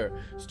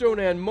grandfather,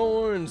 Stoneend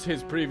mourns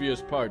his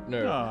previous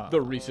partner,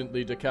 the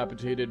recently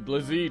decapitated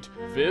Blazit,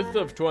 5th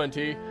of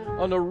 20,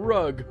 on a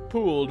rug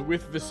pooled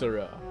with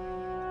viscera.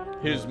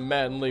 His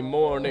manly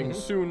mourning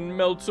soon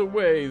melts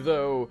away,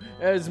 though,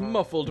 as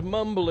muffled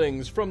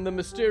mumblings from the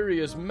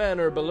mysterious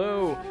manor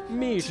below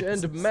meet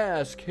and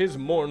mask his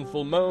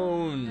mournful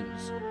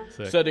moans.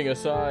 Sick. Setting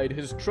aside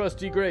his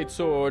trusty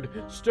greatsword,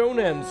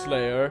 Stoneend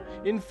Slayer,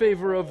 in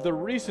favor of the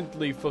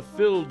recently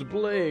fulfilled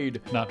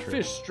blade, Not true.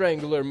 Fish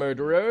Strangler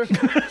Murderer,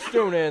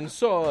 Stoneend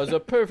saws a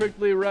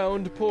perfectly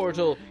round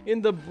portal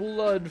in the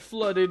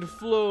blood-flooded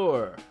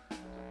floor.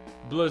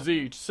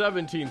 Blazit,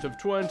 17th of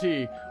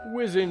 20,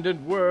 wizened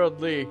and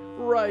worldly,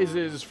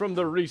 rises from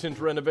the recent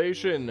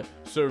renovation,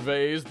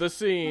 surveys the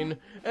scene,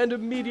 and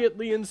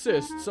immediately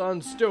insists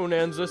on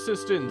Stoneend's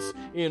assistance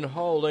in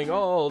hauling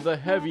all the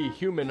heavy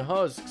human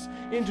husks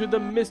into the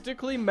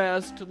mystically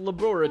masked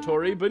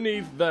laboratory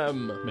beneath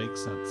them.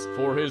 Makes sense.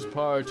 For his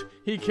part,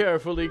 he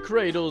carefully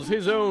cradles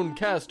his own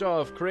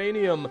cast-off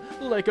cranium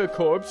like a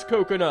corpse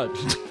coconut.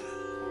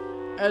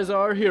 As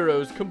our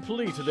heroes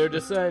complete their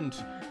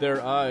descent,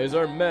 their eyes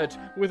are met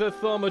with a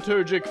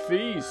thaumaturgic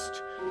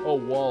feast, a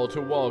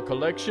wall-to-wall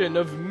collection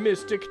of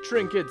mystic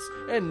trinkets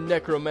and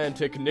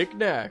necromantic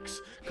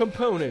knickknacks,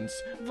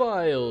 components,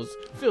 vials,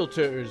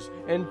 filters,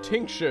 and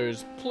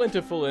tinctures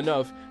plentiful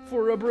enough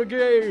for a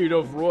brigade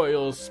of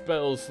royal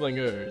spell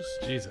slingers.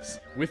 Jesus.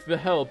 With the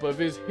help of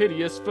his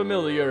hideous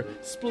familiar,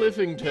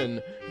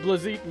 Spliffington,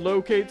 Blazit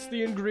locates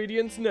the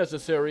ingredients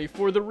necessary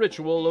for the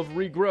ritual of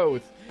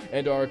regrowth,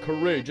 and our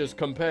courageous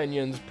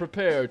companions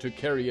prepare to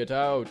carry it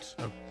out.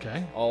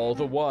 Okay. All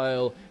the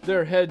while,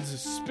 their heads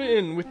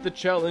spin with the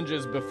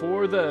challenges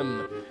before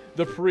them.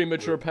 The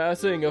premature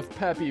passing of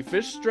Pappy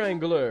Fish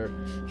Strangler,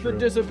 the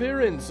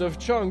disappearance of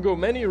Chongo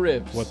Many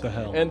Rips, What the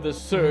hell? and the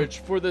search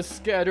for the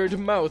scattered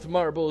mouth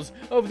marbles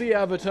of the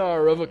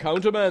Avatar of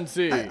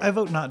Accountamancy. I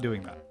vote not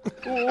doing that.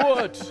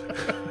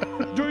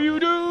 What do you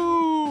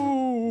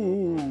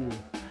do?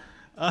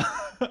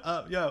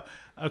 Yo.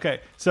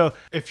 Okay. So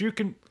if you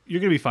can, you're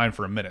gonna be fine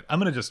for a minute. I'm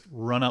gonna just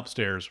run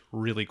upstairs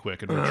really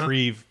quick and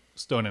retrieve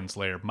Stoneend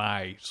Slayer,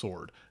 my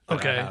sword.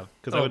 Okay.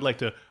 Because I would like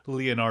to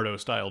Leonardo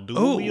style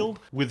dual wield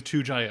with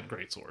 2 giant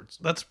greatswords.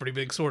 That's pretty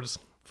big swords.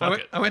 Fuck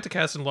it. I might have to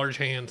cast in large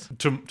hands.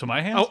 To my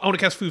hands? I want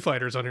to cast Foo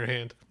Fighters on your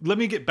hand. Let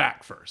me get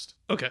back first.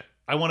 Okay.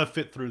 I want to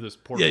fit through this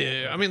portal.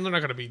 Yeah. I mean, they're not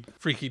going to be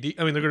freaky deaky.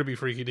 I mean, they're going to be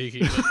freaky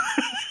deaky.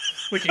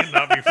 We can't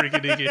not be freaky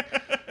deaky.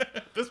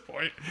 At this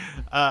point.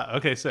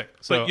 Okay, sick.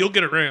 So But you'll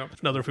get around.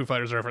 Another Foo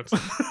Fighters reference.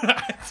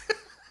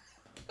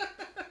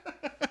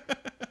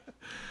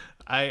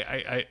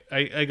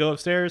 I go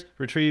upstairs,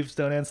 retrieve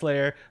Stoneend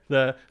Slayer,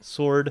 the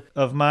sword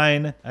of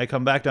mine. I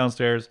come back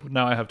downstairs.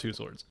 Now I have 2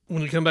 swords.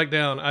 When you come back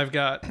down, I've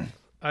got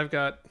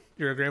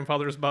your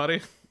grandfather's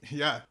body.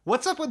 Yeah.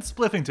 What's up with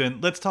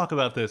Spliffington? Let's talk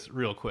about this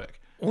real quick.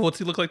 Well, what's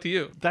he look like to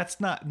you? That's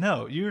not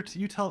no. You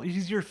tell.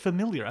 He's your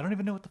familiar. I don't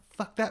even know what the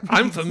fuck that means.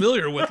 I'm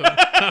familiar with him.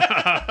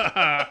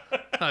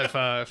 High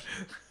five.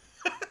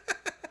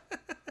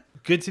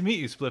 Good to meet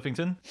you,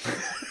 Spliffington.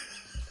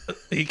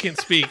 He can't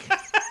speak.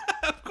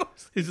 Of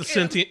course. He's a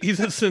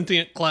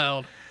sentient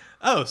cloud.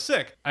 Oh,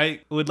 sick.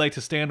 I would like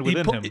to stand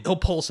within him. He'll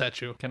pulse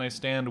at you. Can I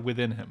stand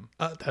within him?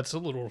 That's a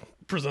little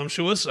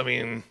presumptuous. I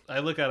mean, I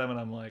look at him and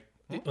I'm like,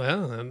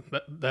 well, then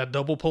that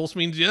double pulse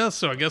means yes,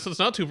 so I guess it's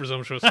not too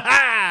presumptuous.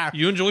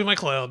 You enjoy my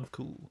cloud.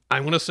 Cool.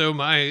 I'm going to sew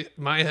my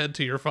head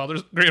to your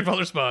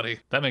grandfather's body.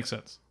 That makes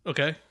sense.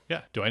 Okay.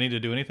 Yeah. Do I need to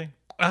do anything?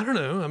 I don't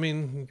know. I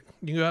mean,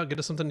 you go out and get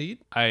us something to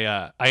eat.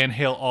 I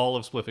inhale all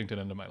of Spliffington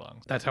into my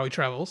lungs. That's how he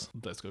travels.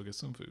 Let's go get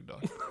some food,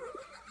 dog.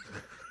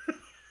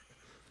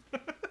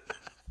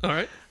 All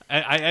right.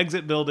 I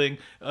exit building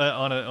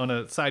on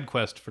a side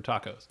quest for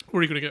tacos.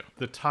 Where are you going to go?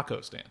 The taco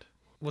stand.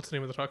 What's the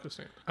name of the taco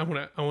stand? I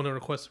want to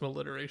request some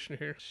alliteration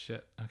here.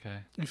 Shit. Okay.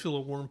 You feel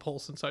a warm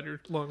pulse inside your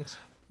lungs.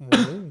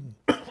 1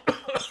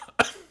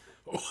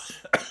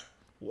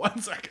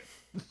 second.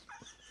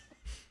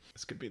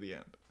 This could be the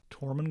end.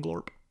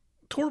 Tormenglorp.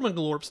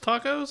 Tormenglorp's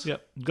Tacos?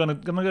 Yep.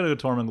 I'm gonna go to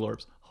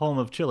Tormenglorp's, home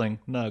of chilling,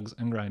 nugs,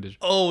 and grindage.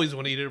 Always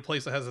want to eat at a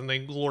place that has the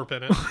name Glorp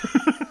in it.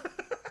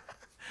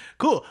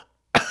 Cool.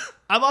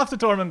 I'm off to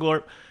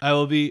Tormenglorp. I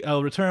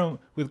will return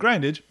with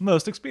grindage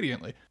most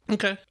expediently.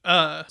 Okay.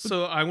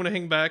 So I want to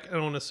hang back and I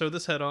want to sew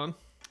this head on.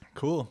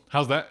 Cool.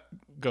 How's that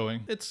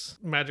going? It's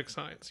magic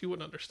science. You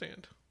wouldn't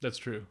understand. That's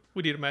true.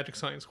 We need a magic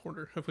science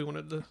corner if we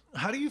wanted to.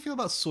 How do you feel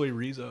about soy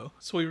rizo?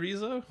 Soy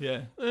rizo?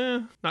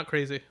 Yeah. Not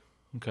crazy.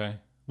 Okay.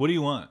 What do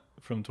you want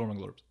from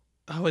Tormenglorp's?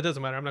 Oh, it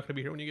doesn't matter. I'm not going to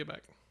be here when you get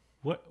back.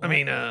 What? I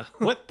mean,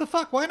 what the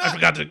fuck? Why not? I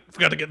forgot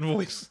to get in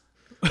voice.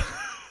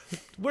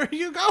 Where are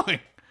you going?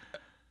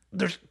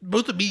 There's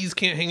both the bees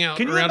can't hang out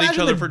Can you around each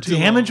imagine other the for too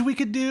damage long. we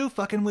could do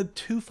fucking with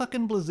 2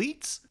 fucking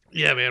Blazzeets?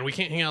 Yeah, man, we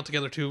can't hang out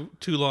together too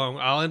long.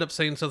 I'll end up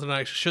saying something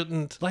I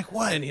shouldn't. Like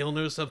what? And he'll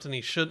know something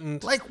he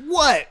shouldn't. Like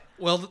what?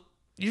 Well,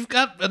 you've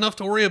got enough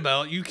to worry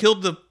about. You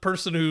killed the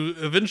person who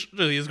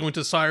eventually is going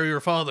to sire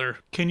your father.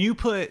 Can you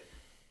put...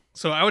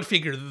 So I would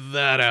figure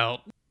that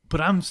out.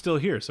 But I'm still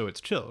here, so it's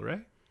chill,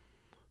 right?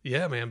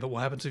 Yeah, man, but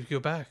what happens if you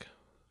go back?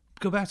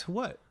 Go back to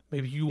what?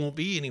 Maybe you won't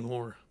be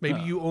anymore.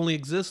 Maybe you only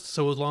exist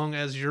so long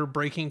as you're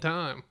breaking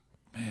time.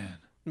 Man.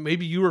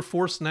 Maybe you are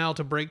forced now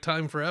to break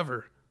time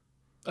forever.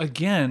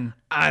 Again?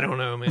 I don't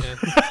know, man.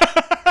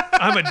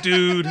 I'm a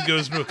dude who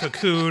goes into a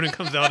cocoon and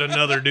comes out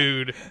another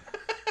dude.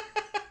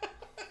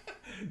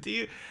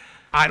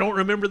 I don't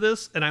remember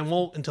this, and I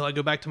won't until I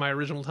go back to my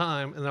original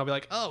time, and I'll be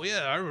like, oh,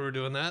 yeah, I remember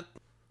doing that.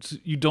 So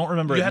you don't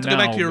remember You it have to now,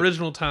 go back to your but-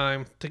 original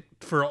time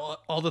for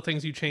all the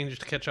things you changed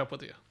to catch up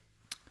with you.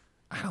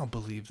 I don't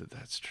believe that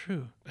that's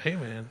true. Hey,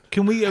 man.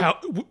 Can we...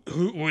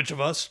 which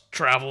of us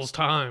travels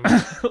time?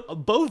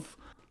 Both.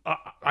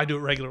 I do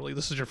it regularly.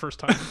 This is your first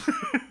time.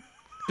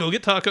 Go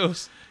get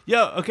tacos.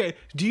 Yo, okay.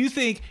 Do you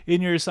think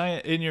in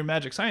your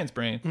magic science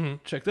brain,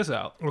 check this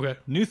out. Okay.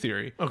 New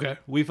theory. Okay.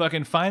 We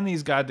fucking find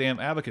these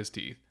goddamn abacus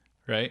teeth,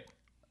 right?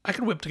 I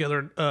can whip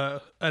together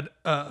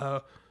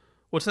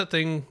what's that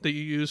thing that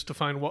you use to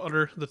find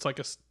water that's like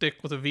a stick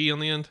with a V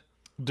on the end?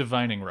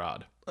 Divining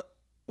rod.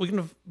 We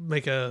can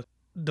make a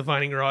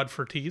divining rod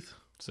for teeth.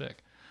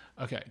 Sick.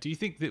 Okay. Do you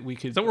think that we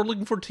could... Is that what we're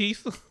looking for,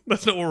 teeth?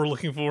 That's not what we're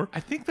looking for. I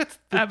think that's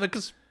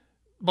abacus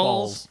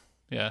balls.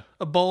 Yeah.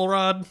 A ball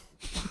rod.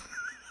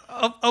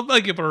 I'll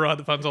make up a rod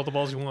that finds all the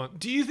balls you want.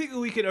 Do you think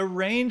we could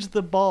arrange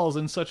the balls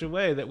in such a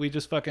way that we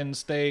just fucking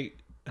stay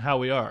how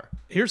we are?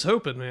 Here's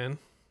hoping, man.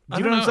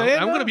 You know what I'm saying?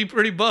 I'm going to be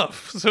pretty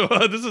buff, so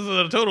this is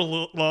a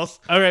total loss.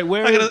 All right,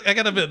 where... I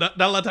got a bit.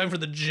 Not a lot of time for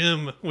the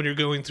gym when you're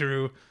going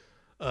through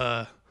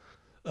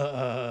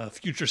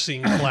future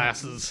seeing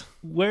classes.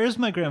 Where's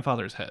my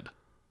grandfather's head?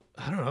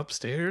 I don't know,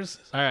 upstairs.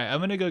 All right, I'm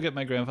going to go get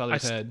my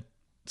grandfather's head.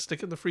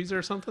 Stick it in the freezer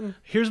or something?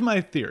 Here's my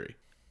theory.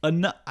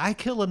 I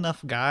kill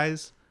enough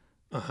guys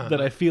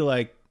that I feel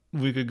like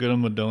we could get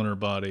them a donor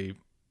body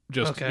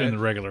just in the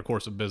regular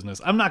course of business.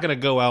 I'm not going to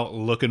go out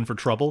looking for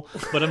trouble,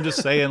 but I'm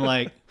just saying,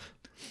 like,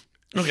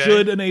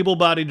 should an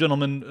able-bodied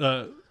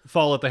gentleman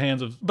fall at the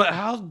hands of... But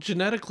how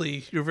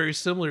genetically you're very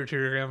similar to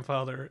your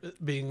grandfather,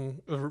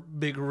 being a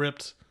big,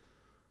 ripped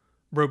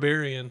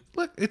Brobarian.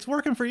 Look, it's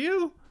working for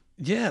you.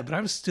 Yeah, but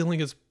I'm stealing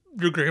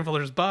your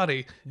grandfather's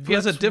body. If he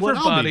has a That's different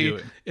what I'll be body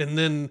doing. and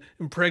then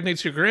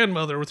impregnates your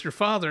grandmother with your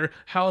father,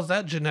 how is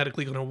that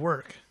genetically going to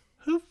work?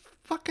 Who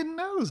fucking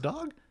knows,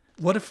 dog?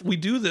 What if we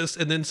do this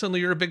and then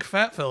suddenly you're a big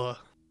fat fella?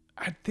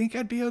 I think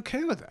I'd be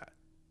okay with that.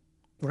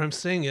 What I'm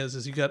saying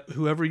is you got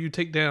whoever you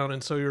take down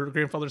and sew your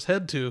grandfather's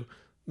head to,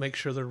 make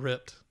sure they're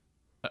ripped.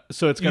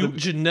 So it's going to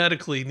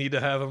genetically need to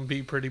have them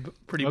be pretty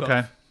okay.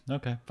 buff.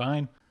 Okay,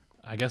 fine.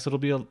 I guess it's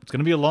going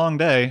to be a long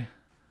day.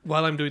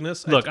 While I'm doing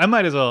this, look, I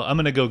might as well. I'm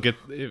going to go get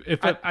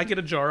I get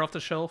a jar off the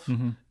shelf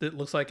that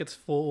looks like it's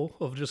full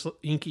of just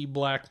inky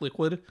black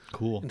liquid.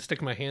 Cool. And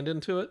stick my hand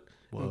into it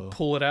Whoa. and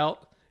pull it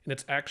out, and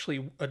it's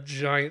actually a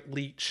giant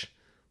leech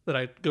that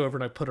I go over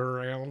and I put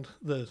around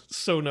the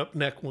sewn up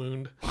neck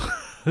wound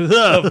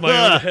of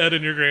my own head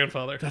and your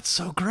grandfather. That's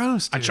so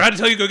gross, dude. I tried to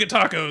tell you to go get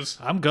tacos.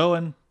 I'm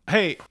going.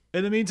 Hey,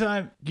 in the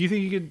meantime, do you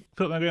think you could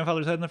put my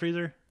grandfather's head in the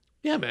freezer?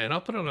 Yeah, man.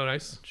 I'll put it on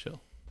ice.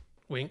 Chill.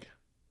 Wink.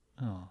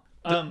 Oh.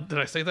 Did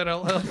I say that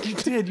out loud? You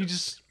did. You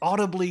just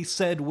audibly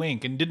said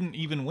wink and didn't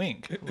even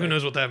wink. Who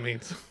knows what that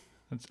means?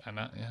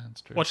 Yeah,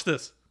 that's true. Watch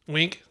this.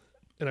 wink,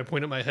 and I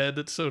point at my head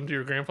that's sewn to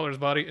your grandfather's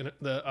body, and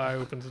the eye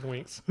opens and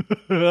winks.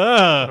 All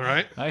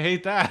right? I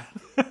hate that.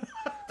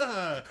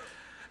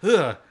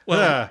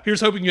 Well,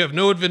 here's hoping you have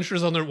no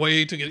adventures on their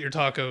way to get your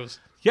tacos.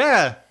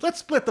 Yeah, let's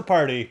split the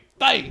party.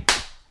 Bye.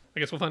 I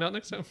guess we'll find out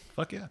next time.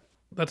 Fuck yeah.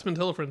 That's been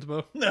Telefriends,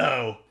 Bo.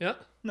 No. Yeah.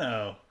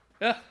 No.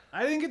 Yeah.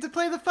 I didn't get to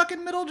play the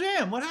fucking middle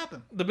jam. What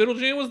happened? The middle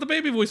jam was the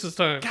baby voice this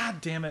time. God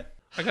damn it.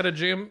 I got a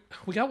jam.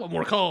 We got one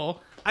more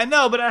call. I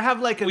know, but I have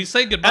like a We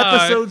say goodbye.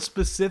 episode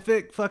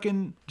specific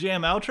fucking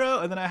jam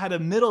outro, and then I had a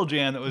middle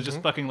jam that was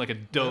just fucking like a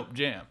dope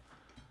jam.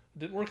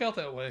 Didn't work out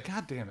that way.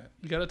 God damn it.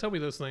 You got to tell me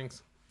those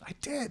things. I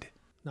did.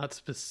 Not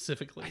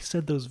specifically. I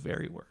said those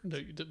very words. No,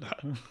 you did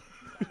not.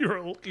 You're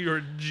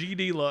a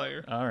GD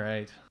liar. All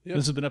right. Yeah.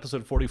 This has been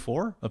episode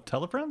 44 of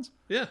Telefriends?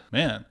 Yeah.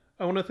 Man.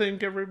 I want to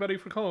thank everybody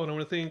for calling. I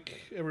want to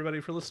thank everybody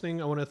for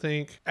listening. I want to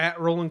thank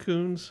 @Roland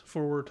Coons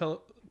for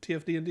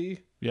TFD&D.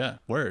 Yeah,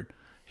 word.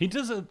 He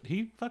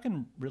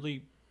fucking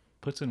really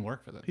puts in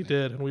work for that. He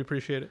did, and we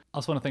appreciate it. I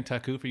also want to thank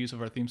Taku for use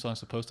of our theme song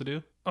Supposed to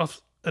Do.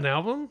 Off an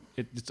album?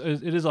 It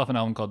is off an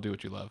album called Do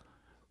What You Love.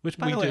 Which,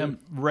 by the way, I'm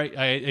right.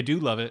 I do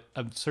love it.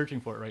 I'm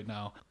searching for it right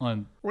now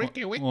on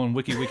Wiki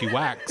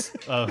Wax.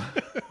 But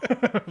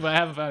I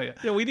haven't found it yet.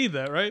 Yeah, we need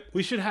that, right?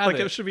 We should have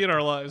it should be in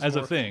our lives as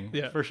more. a thing.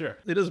 Yeah, for sure.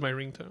 It is my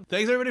ringtone.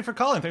 Thanks everybody for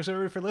calling. Thanks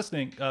everybody for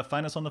listening.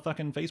 Find us on the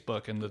fucking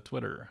Facebook and the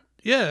Twitter.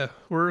 Yeah,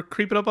 we're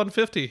creeping up on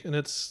 50, and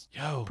it's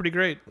pretty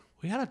great.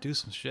 We gotta do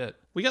some shit.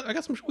 We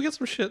got some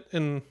shit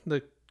in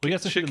the. We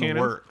got some shit in cannon.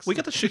 the works. We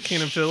got the shit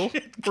cannon filled.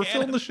 We're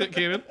filling the shit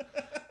cannon.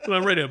 And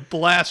I'm ready to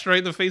blast right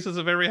in the faces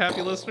of every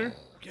happy listener.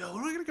 Yo,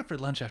 what are we gonna get for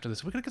lunch after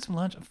this? We're gonna get some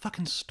lunch. I'm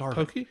fucking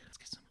starving. Pokey? Let's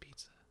get some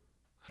pizza.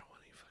 I don't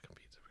want any fucking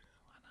pizza.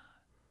 Why not?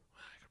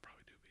 Well, I could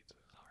probably do pizza.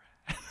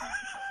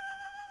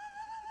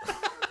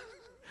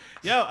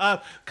 All right.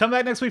 Yo, come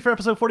back next week for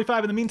episode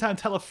 45. In the meantime,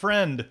 tell a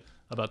friend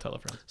about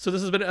Telefriends. So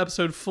this has been an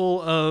episode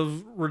full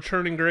of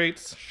returning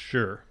greats.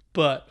 Sure.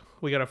 But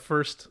we got a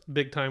first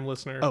big time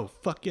listener. Oh,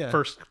 fuck yeah.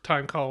 First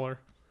time caller.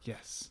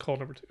 Yes. Call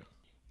number 2.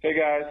 Hey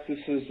guys, this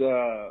is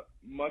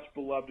much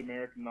beloved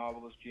American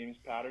novelist James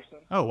Patterson.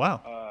 Oh,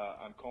 wow.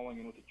 I'm calling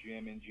in with a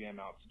jam in, jam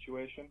out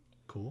situation.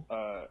 Cool.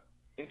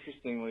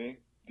 Interestingly,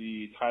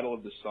 the title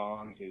of the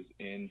song is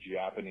in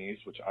Japanese,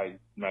 which I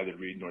neither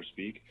read nor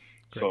speak.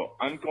 Great. So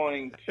I'm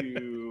going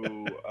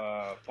to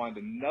find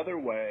another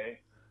way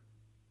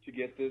to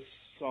get this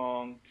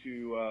song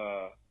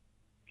to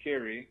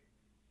Carrie.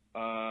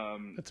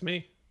 That's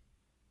me.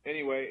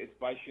 Anyway, it's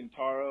by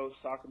Shintaro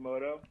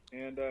Sakamoto,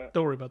 and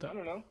Don't worry about that. I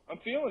don't know. I'm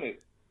feeling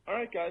it. All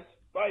right, guys.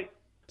 Bye.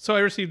 So I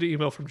received an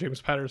email from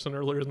James Patterson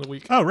earlier in the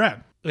week. Oh,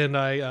 rad. And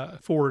I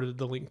forwarded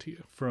the link to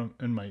you. From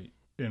in my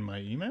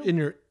email? In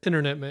your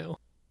internet mail.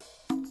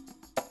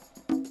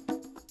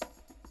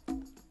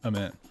 I'm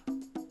in.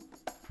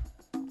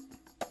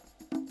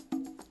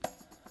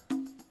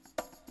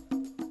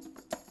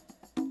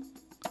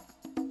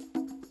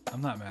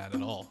 I'm not mad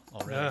at all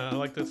already. Yeah, I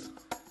like this.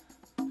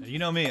 You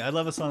know me. I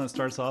love a song that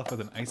starts off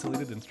with an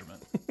isolated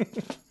instrument.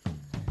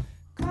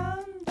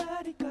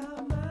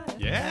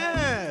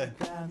 Yeah!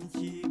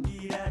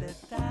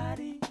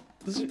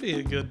 This would be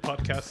a good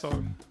podcast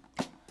song.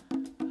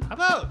 How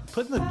about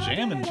putting the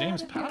jam in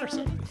James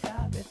Patterson?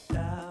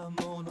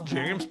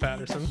 James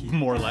Patterson.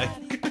 More like.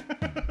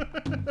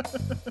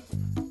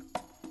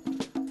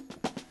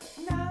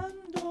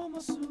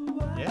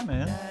 Yeah,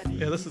 man.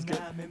 Yeah, this is good.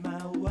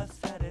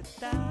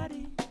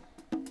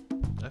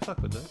 I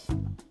fuck with this.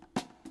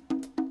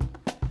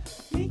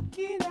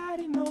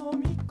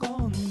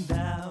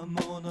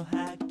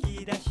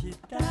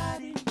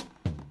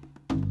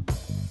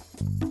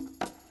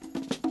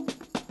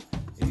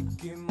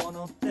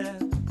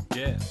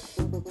 Yeah.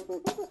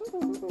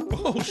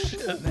 Oh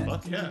shit.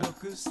 Fuck yeah.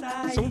 Is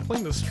someone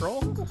playing the straw?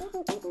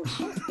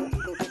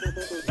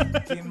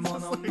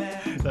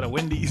 Is that a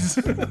Wendy's?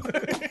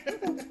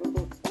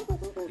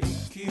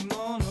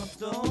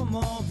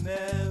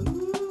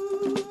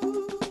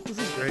 This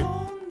is great.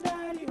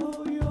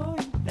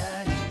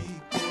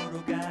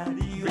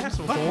 We have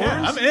some Fuck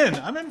horns.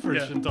 yeah, I'm in for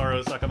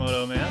Shintaro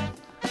Sakamoto, man.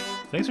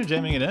 Thanks for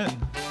jamming it in.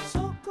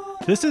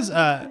 This is,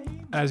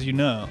 as you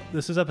know,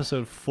 this is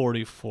episode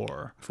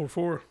 44.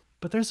 4-4.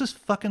 But there's this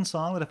fucking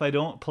song that if I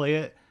don't play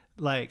it,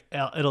 like,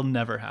 it'll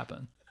never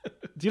happen.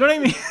 Do you know what I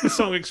mean? The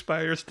song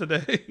expires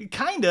today.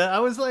 Kinda. I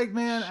was like,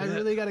 man, I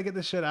really got to get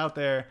this shit out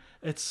there.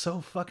 It's so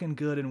fucking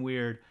good and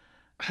weird.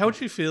 How would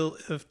you feel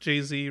if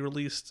Jay-Z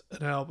released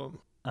an album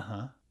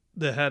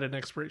that had an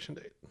expiration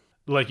date?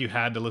 Like you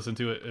had to listen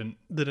to it and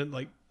that it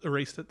like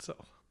erased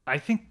itself? I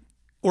think,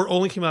 or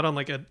only came out on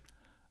like a.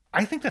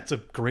 I think that's a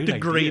great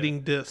degrading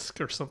idea.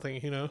 disc or something,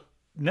 you know?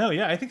 No,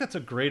 yeah, I think that's a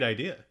great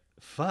idea.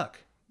 Fuck.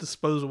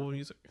 Disposable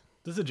music.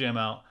 This is a jam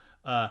out.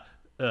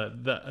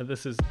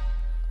 This is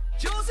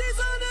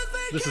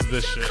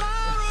this shit.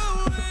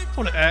 I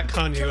want to at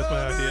Kanye with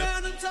my idea.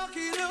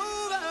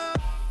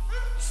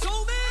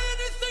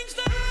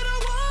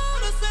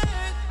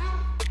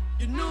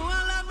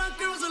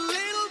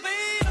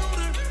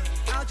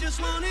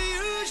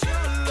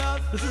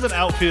 This is an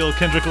outfield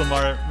Kendrick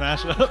Lamar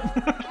mashup.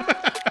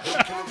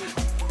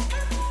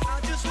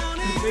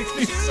 It makes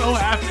me so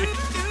happy.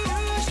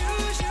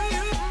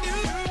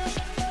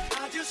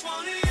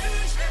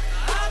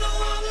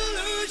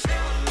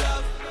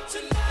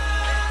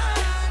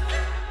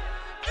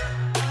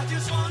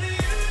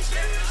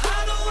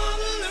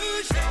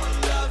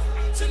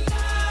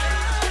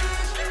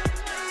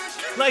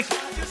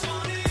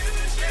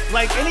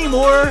 Like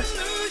anymore,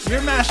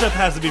 your mashup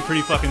has to be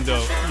pretty fucking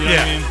dope. You know what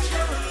I mean?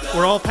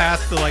 We're all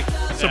past the like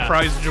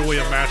surprise joy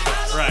of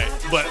mashups. Right.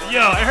 But yo,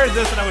 I heard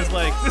this and I was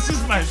like, this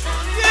is my shit!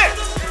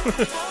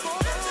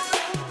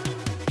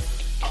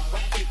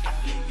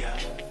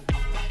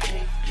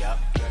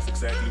 That's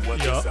exactly what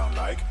they sound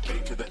like. A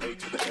to the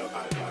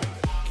L-I-Y.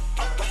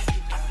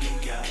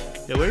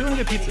 Yeah, where do you want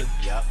to get pizza?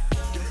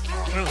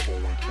 I don't know.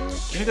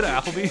 Can you go to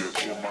Applebee's?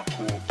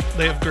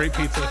 They have great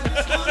pizza.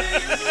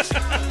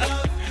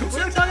 We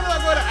were talking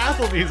about going to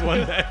Applebee's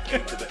one day.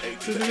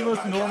 This is the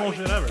most normal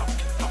shit ever.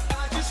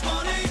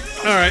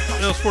 All right,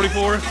 that was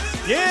 44.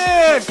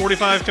 Yeah!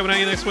 45 coming at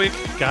you next week.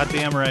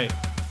 Goddamn right.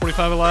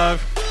 45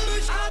 alive.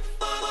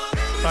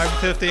 5 to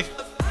 50.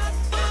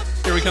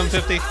 Here we come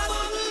 50.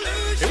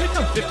 Here we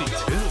come 52.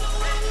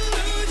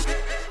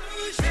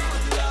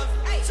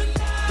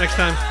 Next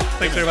time.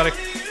 Thanks, everybody.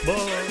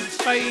 Bye.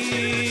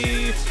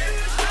 Bye.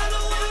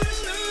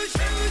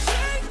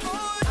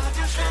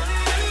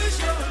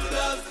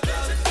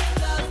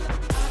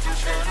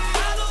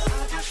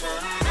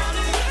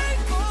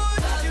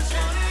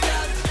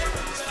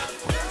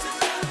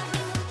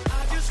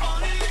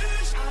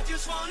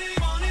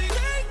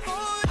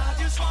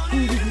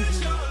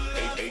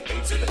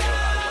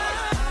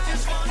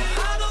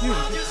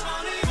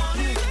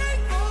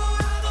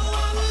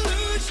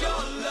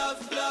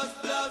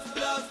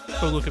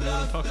 Don't look at me when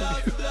I'm talking to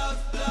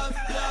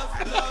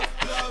you.